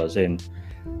hotel. I was in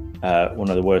one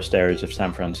of the worst areas of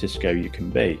San Francisco you can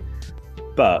be.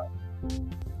 But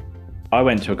I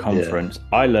went to a conference.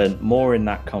 I learned more in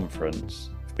that conference,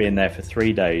 being there for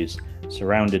 3 days,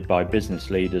 surrounded by business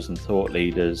leaders and thought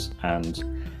leaders, and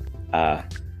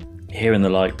hearing the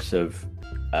likes of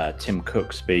Tim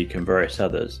Cook speak and various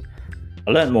others.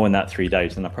 I learned more in that 3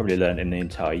 days than I probably learned in the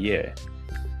entire year.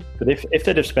 But if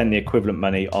they'd have spent the equivalent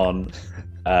money on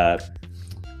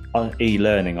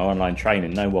e-learning or online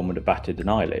training, no one would have batted an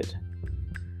eyelid.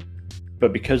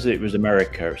 But because it was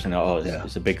America, it's like,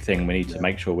 it's a big thing, we need to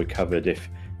make sure we're covered. If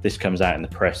this comes out in the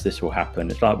press, this will happen.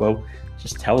 It's like, well,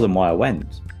 just tell them why I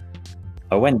went.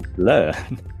 I went to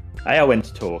learn. I went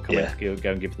to talk. I went to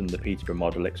go and give them the Peterborough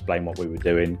model, explain what we were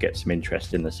doing, get some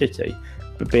interest in the city.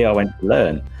 But B, I went to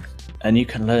learn. And you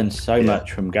can learn so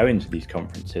much from going to these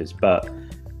conferences, but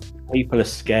people are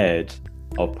scared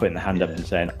of putting the hand up and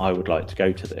saying, I would like to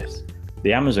go to this.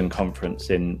 The Amazon conference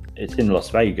it's in Las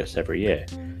Vegas every year.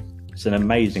 It's an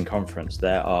amazing conference.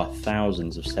 There are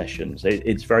thousands of sessions.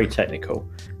 It's very technical,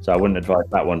 so I wouldn't advise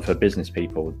that one for business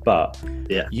people. But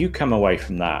you come away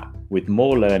from that with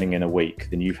more learning in a week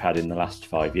than you've had in the last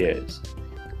 5 years.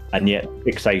 And yet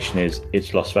fixation is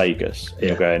it's Las Vegas.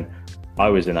 You're going, I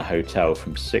was in a hotel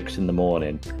from 6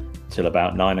 a.m. till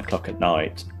about 9 o'clock at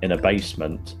night in a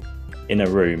basement, in a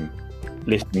room,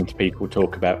 listening to people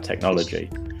talk about technology.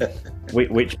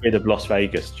 Which bit of Las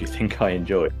Vegas do you think I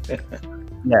enjoyed?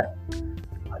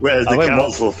 Whereas the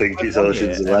council think it's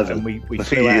Ocean's 11. And we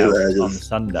flew out on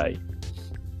Sunday.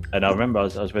 And I remember I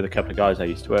was with a couple of guys I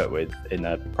used to work with in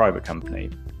a private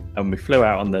company. And we flew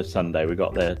out on the Sunday. We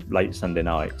got there late Sunday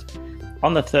night.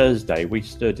 On the Thursday, we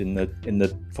stood in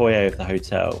the foyer of the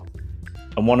hotel.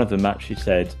 And one of them actually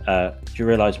said, do you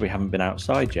realise we haven't been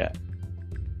outside yet?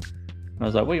 And I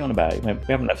was like, what are you on about? He went,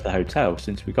 we haven't left the hotel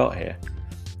since we got here.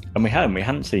 And we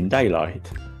hadn't seen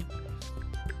daylight.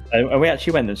 And we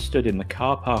actually went and stood in the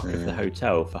car park of the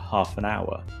hotel for half an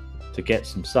hour to get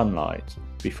some sunlight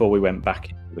before we went back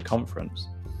into the conference.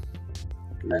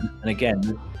 And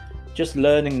again, just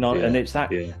learning knowledge, and it's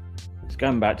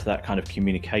going back to that kind of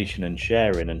communication and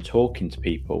sharing and talking to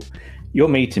people. You're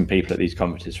meeting people at these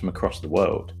conferences from across the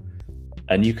world,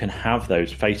 and you can have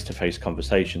those face-to-face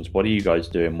conversations. What are you guys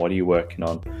doing? What are you working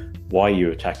on? Why are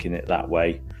you attacking it that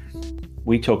way?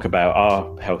 We talk about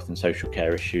our health and social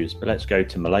care issues, but let's go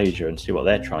to Malaysia and see what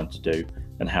they're trying to do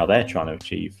and how they're trying to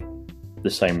achieve the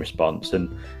same response.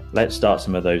 And let's start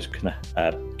some of those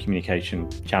communication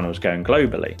channels going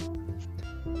globally.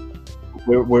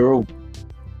 We're all...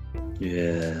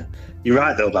 Yeah. You're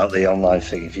right, though, about the online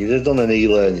thing. If you'd have done an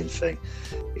e-learning thing,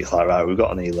 it's like, right, we've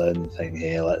got an e-learning thing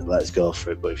here, let's go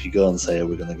for it. But if you go and say,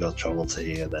 we're going to go travel to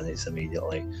here, then it's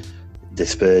immediately...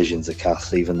 dispersions are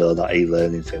cast, even though that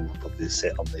e-learning thing will probably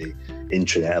sit on the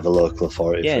intranet of a local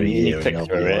authority for a year. You click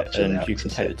through it, and you can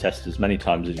take the test as many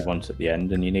times as you want at the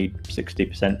end, and you need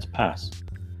 60% to pass.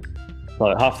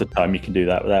 Like half the time you can do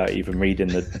that without even reading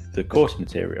the course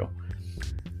material.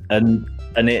 And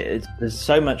there's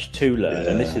so much to learn,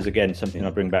 and this is again something I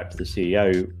bring back to the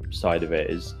CEO side of it.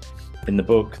 Is in the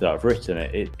book that I've written,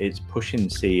 it's pushing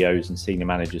CEOs and senior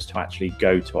managers to actually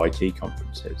go to IT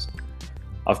conferences.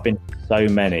 I've been to so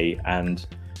many, and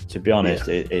to be honest,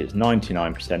 it's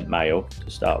 99% male to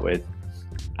start with,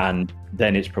 and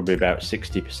then it's probably about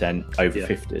 60% over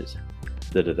 50s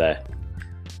that are there.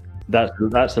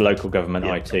 That's a local government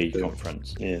IT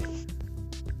conference. Yeah.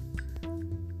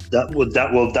 Would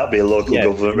that be a local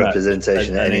government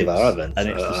representation at any of our events? And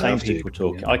it's the same people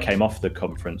talking. I came off the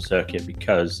conference circuit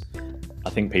because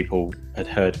I think people had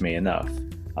heard me enough.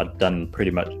 I'd done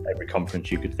pretty much every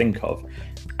conference you could think of.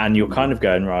 And you're kind of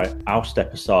going, right, I'll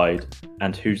step aside,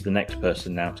 and who's the next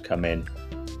person now to come in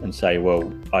and say,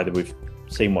 well, either we've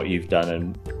seen what you've done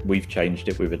and we've changed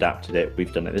it, we've adapted it,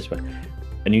 we've done it this way.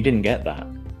 And you didn't get that.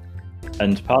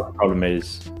 And part of the problem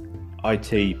is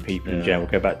IT people in general,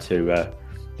 go back to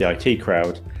the IT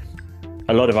crowd,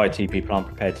 a lot of IT people aren't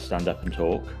prepared to stand up and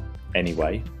talk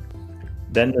anyway.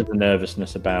 Then there's a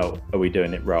nervousness about, are we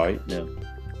doing it right? Yeah.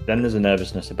 Then there's a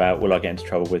nervousness about, will I get into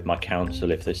trouble with my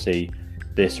council if they see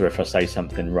this, or if I say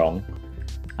something wrong?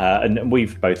 And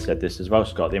we've both said this as well,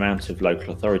 Scott, the amount of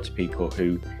local authority people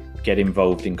who get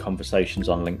involved in conversations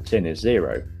on LinkedIn is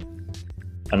zero.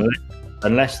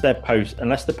 Unless the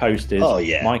post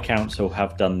is, my council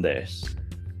have done this,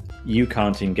 you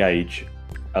can't engage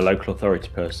a local authority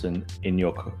person in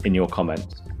your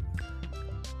comments.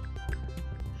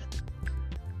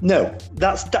 No,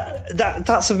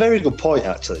 that's a very good point.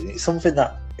 Actually, it's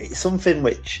something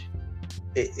which,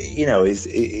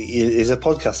 is a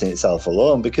podcast in itself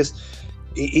alone, because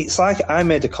it's like I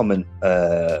made a comment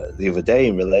the other day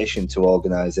in relation to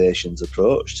organisations'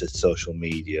 approach to social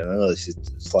media. I know this is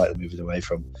slightly moving away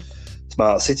from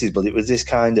smart cities, but it was this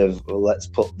kind of, well, let's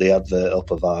put the advert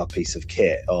up of our piece of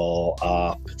kit or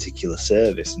our particular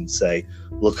service and say,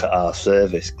 look at our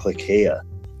service, click here.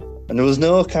 And there was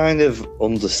no kind of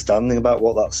understanding about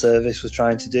what that service was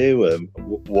trying to do.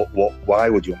 Why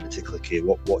would you want me to click here?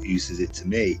 What use is it to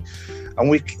me? And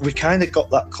we kind of got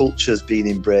that culture as being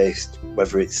embraced,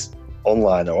 whether it's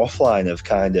online or offline, of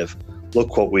kind of,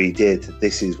 look what we did,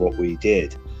 this is what we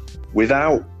did,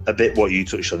 without a bit what you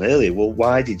touched on earlier. Well,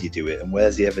 why did you do it? And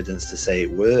where's the evidence to say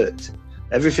it worked?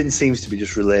 Everything seems to be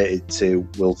just related to,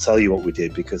 we'll tell you what we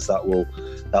did because that will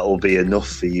be enough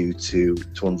for you to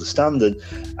understand.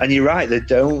 And you're right, they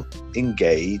don't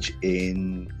engage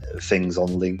in things on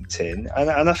LinkedIn.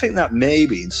 And I think that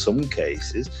maybe in some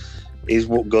cases is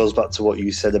what goes back to what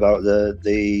you said about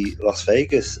the Las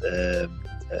Vegas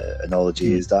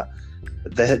analogy is that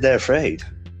they're afraid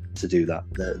to do that.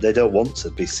 They don't want to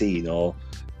be seen, or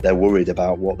they're worried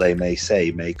about what they may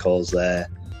say may cause their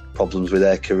problems with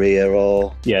their career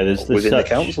or there's within such, the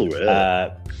council,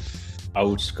 really.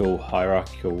 Old school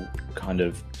hierarchical kind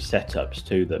of setups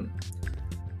to them.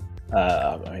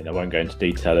 I mean, I won't go into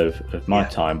detail of my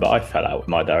time, but I fell out with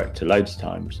my director loads of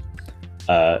times.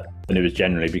 And it was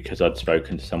generally because I'd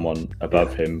spoken to someone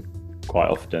above him quite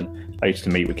often. I used to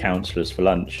meet with councillors for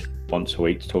lunch once a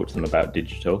week to talk to them about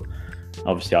digital.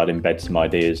 Obviously, I'd embed some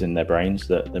ideas in their brains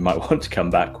that they might want to come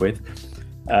back with.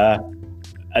 We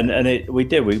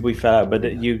fell out,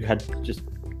 but you had just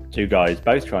two guys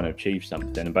both trying to achieve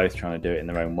something and both trying to do it in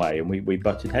their own way, and we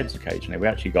butted heads occasionally. We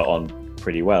actually got on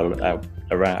pretty well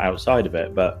outside of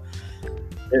it, but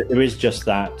there is just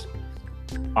that.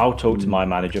 I'll talk to my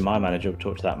manager will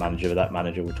talk to that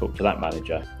manager will talk to that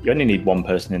manager. You only need one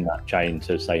person in that chain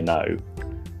to say no,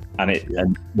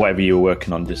 and whatever you were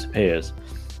working on disappears.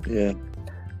 Yeah.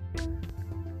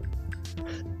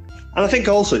 And I think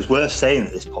also it's worth saying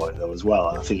at this point, though, as well,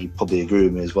 and I think you probably agree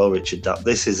with me as well, Richard, that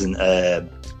this isn't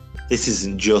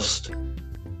just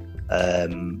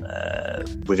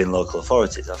within local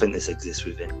authorities. I think this exists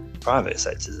within private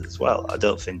sectors as well. I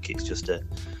don't think it's just a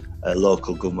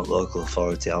local government, local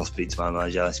authority. I'll speak to my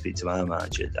manager, I speak to my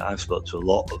manager. I've spoken to a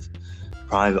lot of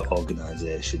private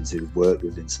organisations who work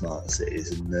within smart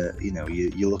cities, and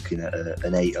you're looking at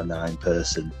an 8 or 9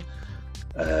 person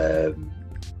 8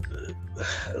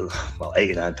 or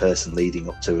 9 person leading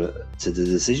up to the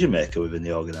decision maker within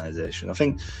the organisation. I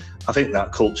think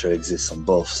that culture exists on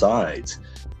both sides,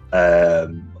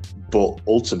 but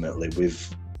ultimately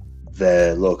with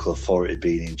the local authority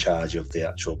being in charge of the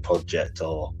actual project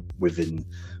or within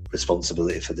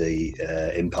responsibility for the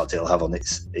impact it'll have on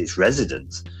its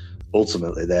residents,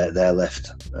 ultimately they're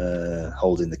left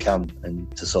holding the can and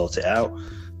to sort it out.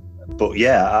 But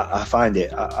yeah, I find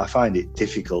it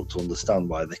difficult to understand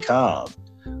why they can't.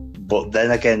 But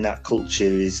then again, that culture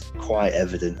is quite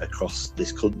evident across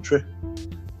this country,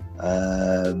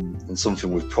 and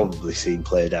something we've probably seen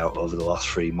played out over the last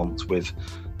 3 months with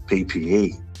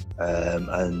PPE,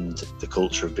 and the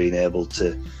culture of being able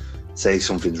to say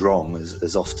something's wrong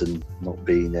has often not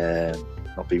been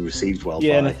received well.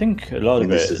 Yeah, and I think a lot of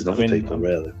it is other people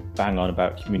really bang on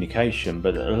about communication,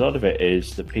 but a lot of it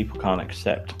is that people can't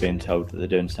accept being told that they're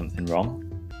doing something wrong,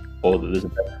 or that there's a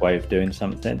better way of doing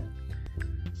something.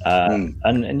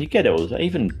 And you get it all,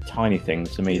 even tiny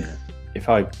things. I mean, if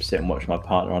I sit and watch my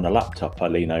partner on a laptop, I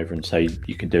lean over and say,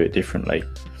 you can do it differently,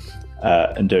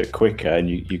 and do it quicker, and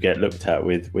you get looked at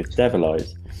with devil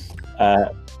eyes.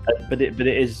 But it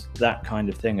is that kind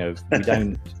of thing of, we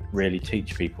don't really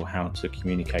teach people how to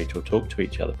communicate or talk to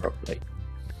each other properly.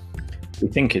 We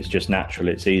think it's just natural,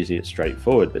 it's easy, it's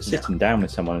straightforward, but sitting down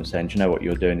with someone and saying, do you know what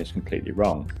you're doing is completely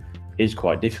wrong, is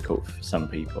quite difficult for some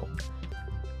people.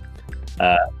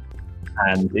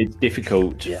 And it's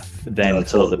difficult then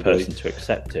for the person to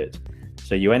accept it.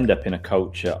 So you end up in a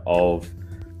culture of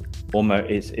almost,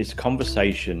 it's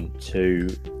conversation to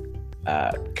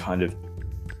kind of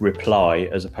reply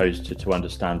as opposed to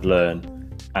understand, learn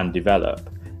and develop.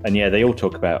 And they all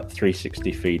talk about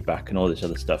 360 feedback and all this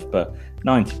other stuff, but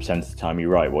 90% of the time you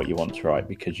write what you want to write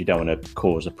because you don't want to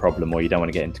cause a problem, or you don't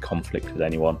want to get into conflict with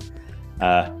anyone.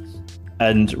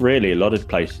 And really, a lot of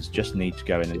places just need to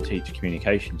go in and teach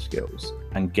communication skills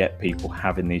and get people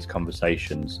having these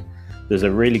conversations. There's a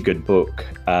really good book,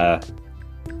 I'm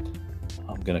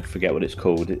going to forget what it's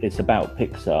called. It's about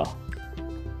Pixar.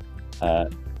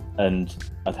 And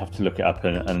I'd have to look it up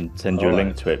and send you a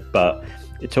link to it. But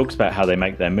it talks about how they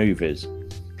make their movies.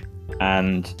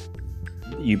 And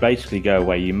you basically go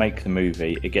away, you make the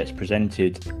movie, it gets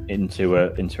presented into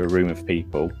a room of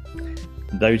people.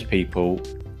 Those people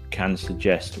can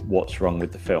suggest what's wrong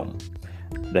with the film.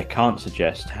 They can't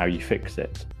suggest how you fix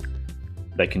it.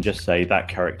 They can just say that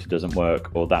character doesn't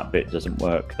work, or that bit doesn't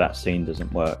work, that scene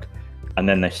doesn't work, and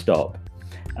then they stop.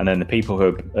 And then the people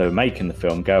who are making the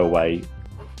film go away,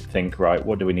 think, right,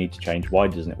 what do we need to change? Why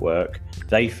doesn't it work?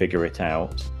 They figure it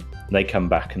out. They come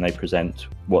back and they present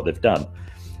what they've done.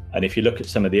 And if you look at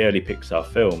some of the early Pixar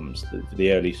films,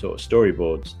 the early sort of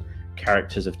storyboards,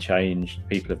 characters have changed,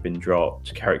 people have been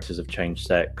dropped, characters have changed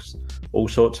sex, all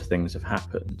sorts of things have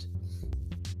happened.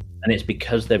 And it's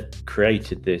because they've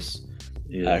created this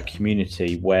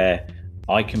community where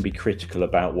I can be critical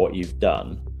about what you've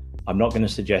done. I'm not going to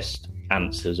suggest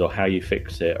answers or how you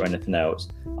fix it or anything else.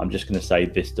 I'm just going to say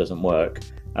this doesn't work.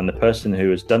 And the person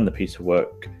who has done the piece of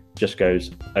work just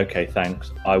goes, okay,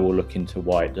 thanks, I will look into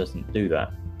why it doesn't do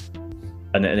that.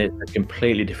 And it's a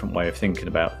completely different way of thinking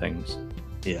about things.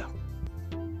 Yeah.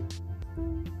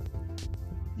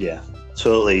 Yeah,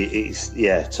 totally.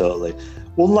 Totally.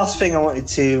 One last thing I wanted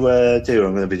to do,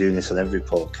 I'm going to be doing this on every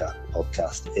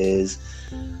podcast, is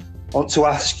I want to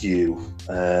ask you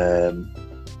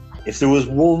if there was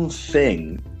one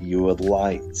thing you would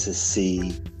like to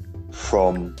see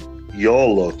from your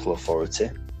local authority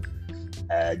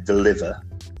deliver,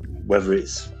 whether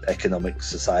it's economic,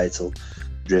 societal,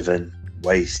 driven,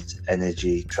 waste,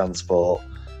 energy, transport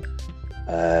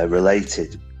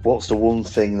related. What's the one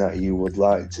thing that you would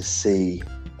like to see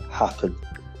happen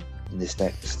in this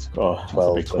next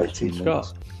 12 to 18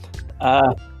 months?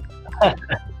 I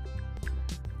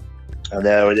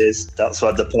know it is. That's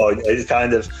what the point. It's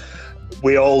kind of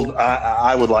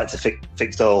I would like to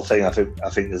fix the whole thing. I think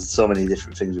there's so many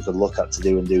different things we could look at to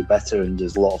do and do better, and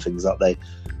there's a lot of things that they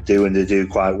do and they do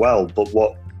quite well. But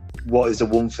what is the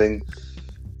one thing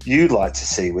you'd like to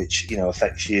see which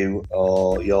affects you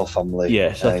or your family?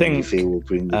 Yes, I think you feel will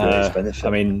bring the greatest benefit. I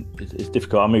mean, it's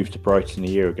difficult. I moved to Brighton a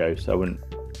year ago, so I wouldn't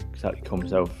exactly call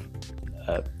myself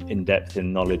in depth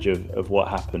in knowledge of what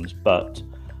happens, but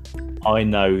I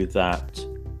know that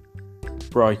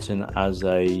Brighton as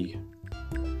a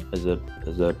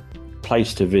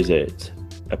place to visit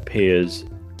appears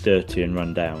dirty and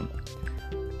run down.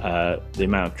 The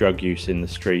amount of drug use in the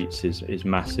streets is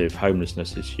massive.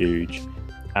 Homelessness is huge.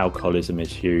 Alcoholism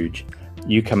is huge.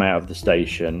 You come out of the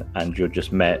station and you're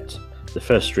just met. The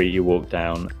first street you walk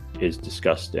down is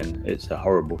disgusting. It's a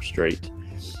horrible street,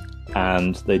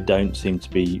 and they don't seem to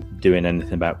be doing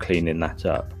anything about cleaning that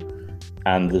up.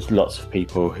 And there's lots of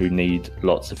people who need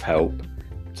lots of help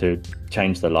to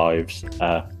change their lives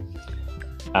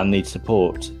and need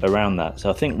support around that. So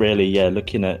I think really,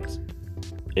 looking at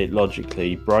it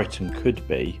logically, Brighton could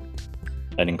be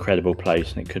an incredible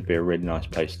place, and it could be a really nice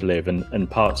place to live, and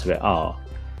parts of it are.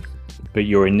 But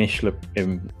your initial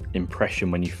impression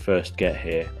when you first get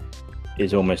here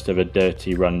is almost of a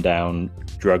dirty, run-down,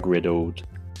 drug-riddled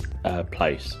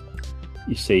place.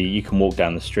 You can walk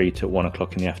down the street at 1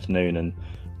 o'clock in the afternoon and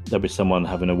there'll be someone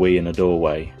having a wee in a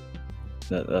doorway.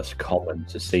 That's common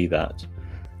to see that.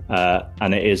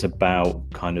 And it is about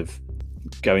kind of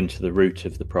going to the root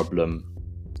of the problem.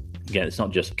 Again, it's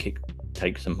not just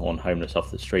take someone homeless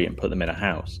off the street and put them in a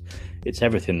house. It's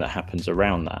everything that happens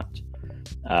around that.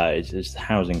 It's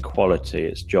housing quality,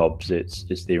 it's jobs, it's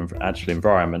the actual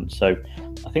environment. So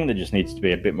I think there just needs to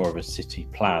be a bit more of a city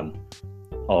plan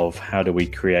of how do we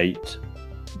create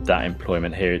that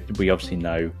employment here. We obviously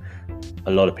know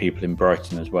a lot of people in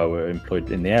Brighton as well were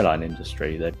employed in the airline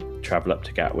industry. They travel up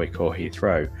to Gatwick or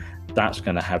Heathrow. That's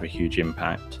going to have a huge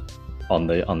impact on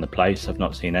the place. I've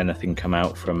not seen anything come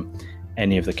out from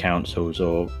any of the councils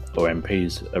or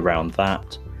MPs around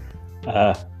that.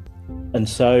 And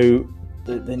so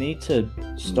they need to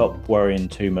stop worrying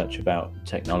too much about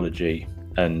technology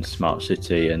and smart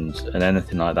city and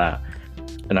anything like that,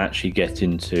 and actually get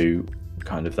into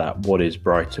kind of that, what is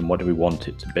Brighton, what do we want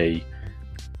it to be,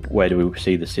 where do we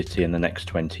see the city in the next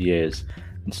 20 years,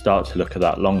 and start to look at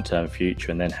that long-term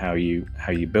future, and then how you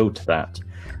build to that.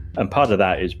 And part of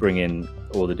that is bringing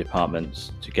all the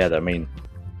departments together. I mean,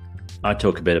 I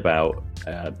talk a bit about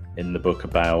in the book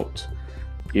about,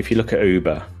 if you look at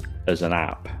Uber as an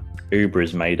app, Uber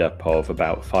is made up of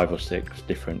about 5 or 6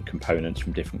 different components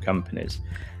from different companies.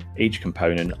 Each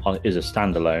component is a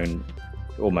standalone,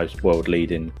 almost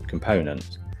world-leading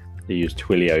component. They use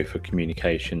Twilio for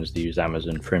communications, they use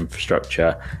Amazon for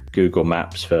infrastructure, Google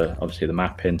Maps for obviously the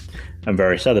mapping, and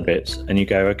various other bits. And you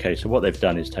go, okay, so what they've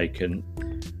done is taken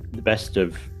the best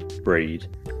of breed,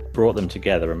 brought them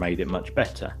together and made it much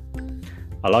better.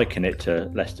 I liken it to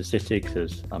Leicester City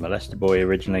because I'm a Leicester boy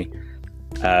originally.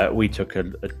 We took a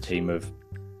team of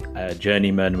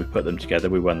journeymen, we put them together,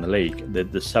 we won the league.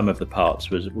 The sum of the parts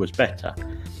was better.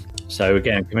 So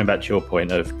again, coming back to your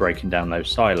point of breaking down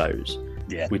those silos,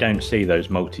 we don't see those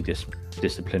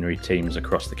multidisciplinary teams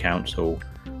across the council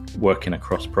working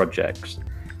across projects.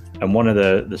 And one of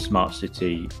the smart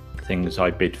city things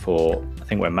I bid for, I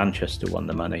think where Manchester won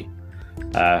the money,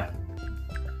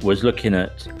 was looking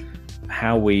at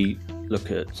how we look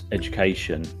at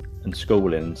education and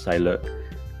schooling and say, look,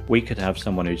 we could have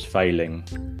someone who's failing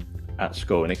at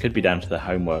school, and it could be down to their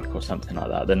homework or something like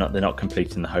that. They're not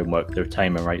completing the homework, their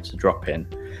attainment rates are dropping.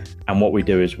 And what we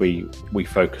do is we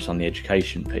focus on the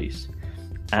education piece.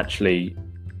 Actually,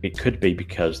 it could be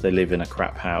because they live in a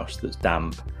crap house that's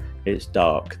damp, it's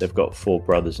dark, they've got 4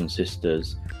 brothers and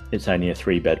sisters, it's only a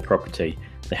 3-bed property.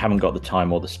 They haven't got the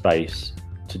time or the space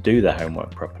to do their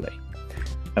homework properly.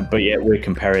 But yet we're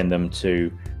comparing them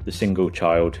to the single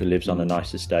child who lives on a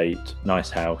nice estate,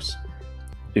 nice house,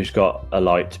 who's got a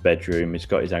light bedroom, he's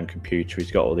got his own computer,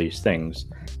 he's got all these things,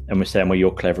 and we're saying, well,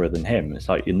 you're cleverer than him. It's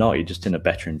like, you're not, you're just in a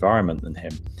better environment than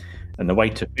him. And the way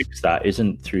to fix that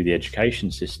isn't through the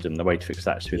education system. The way to fix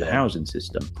that is through the housing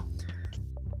system.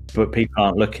 But people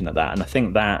aren't looking at that. And I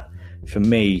think that, for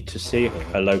me, to see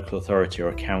a local authority or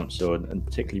a council, and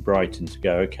particularly Brighton, to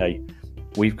go, okay,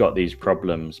 we've got these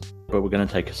problems, but we're going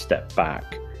to take a step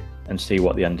back and see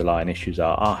what the underlying issues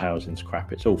are. Our housing's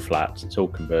crap. It's all flats. It's all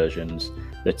conversions.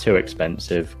 They're too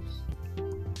expensive.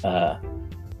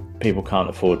 People can't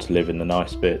afford to live in the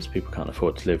nice bits. People can't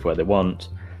afford to live where they want.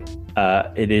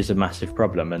 It is a massive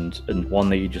problem, and one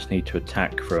that you just need to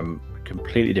attack from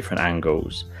completely different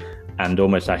angles, and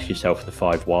almost ask yourself the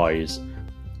 5 whys,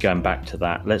 going back to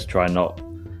that. Let's try and not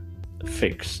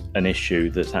fix an issue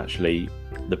that's actually,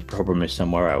 the problem is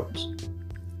somewhere else.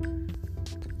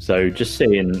 So just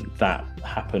seeing that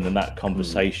happen, and that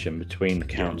conversation between the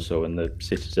council and the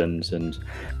citizens and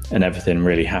everything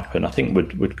really happen, I think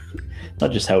would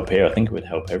not just help here, I think it would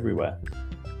help everywhere.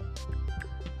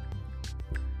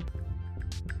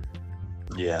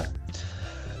 Yeah.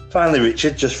 Finally,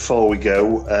 Richard, just before we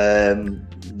go,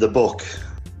 the book,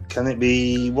 can it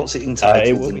be, what's it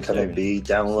entitled, and can it be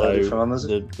downloaded from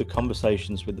Amazon? The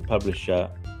conversations with the publisher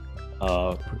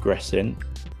are progressing.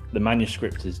 The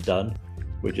manuscript is done.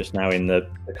 We're just now in the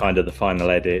kind of the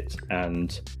final edit,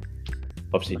 and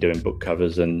obviously doing book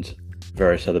covers and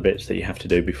various other bits that you have to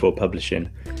do before publishing.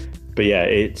 But yeah,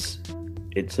 it's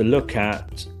a look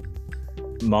at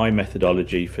my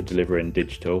methodology for delivering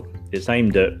digital. It's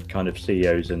aimed at kind of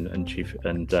CEOs and chief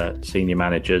and senior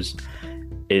managers.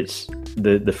 It's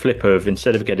the flip of,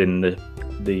 instead of getting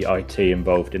the IT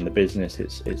involved in the business,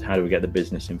 it's how do we get the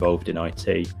business involved in IT.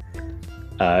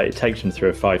 It takes them through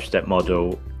a 5-step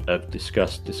model of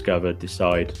discuss, discover,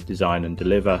 decide, design and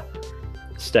deliver,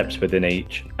 steps within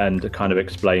each, and it kind of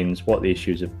explains what the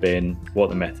issues have been, what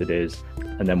the method is,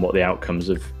 and then what the outcomes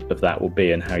of that will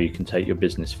be, and how you can take your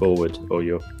business forward or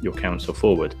your council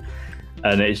forward.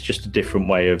 And it's just a different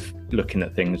way of looking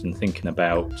at things and thinking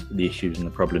about the issues and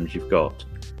the problems you've got.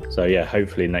 So yeah,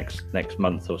 hopefully next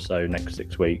month or so, next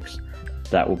 6 weeks,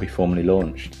 that will be formally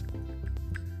launched.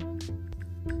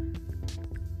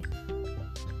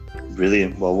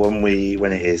 Brilliant. Well, when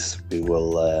it is, we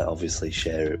will obviously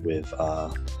share it with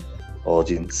our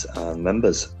audience and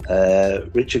members.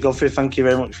 Richard Godfrey, thank you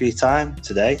very much for your time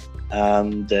today,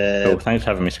 and cool. Thanks for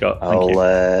having me, Scott.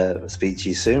 I'll speak to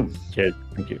you soon. Cheers.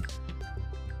 Thank you.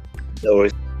 No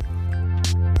worries.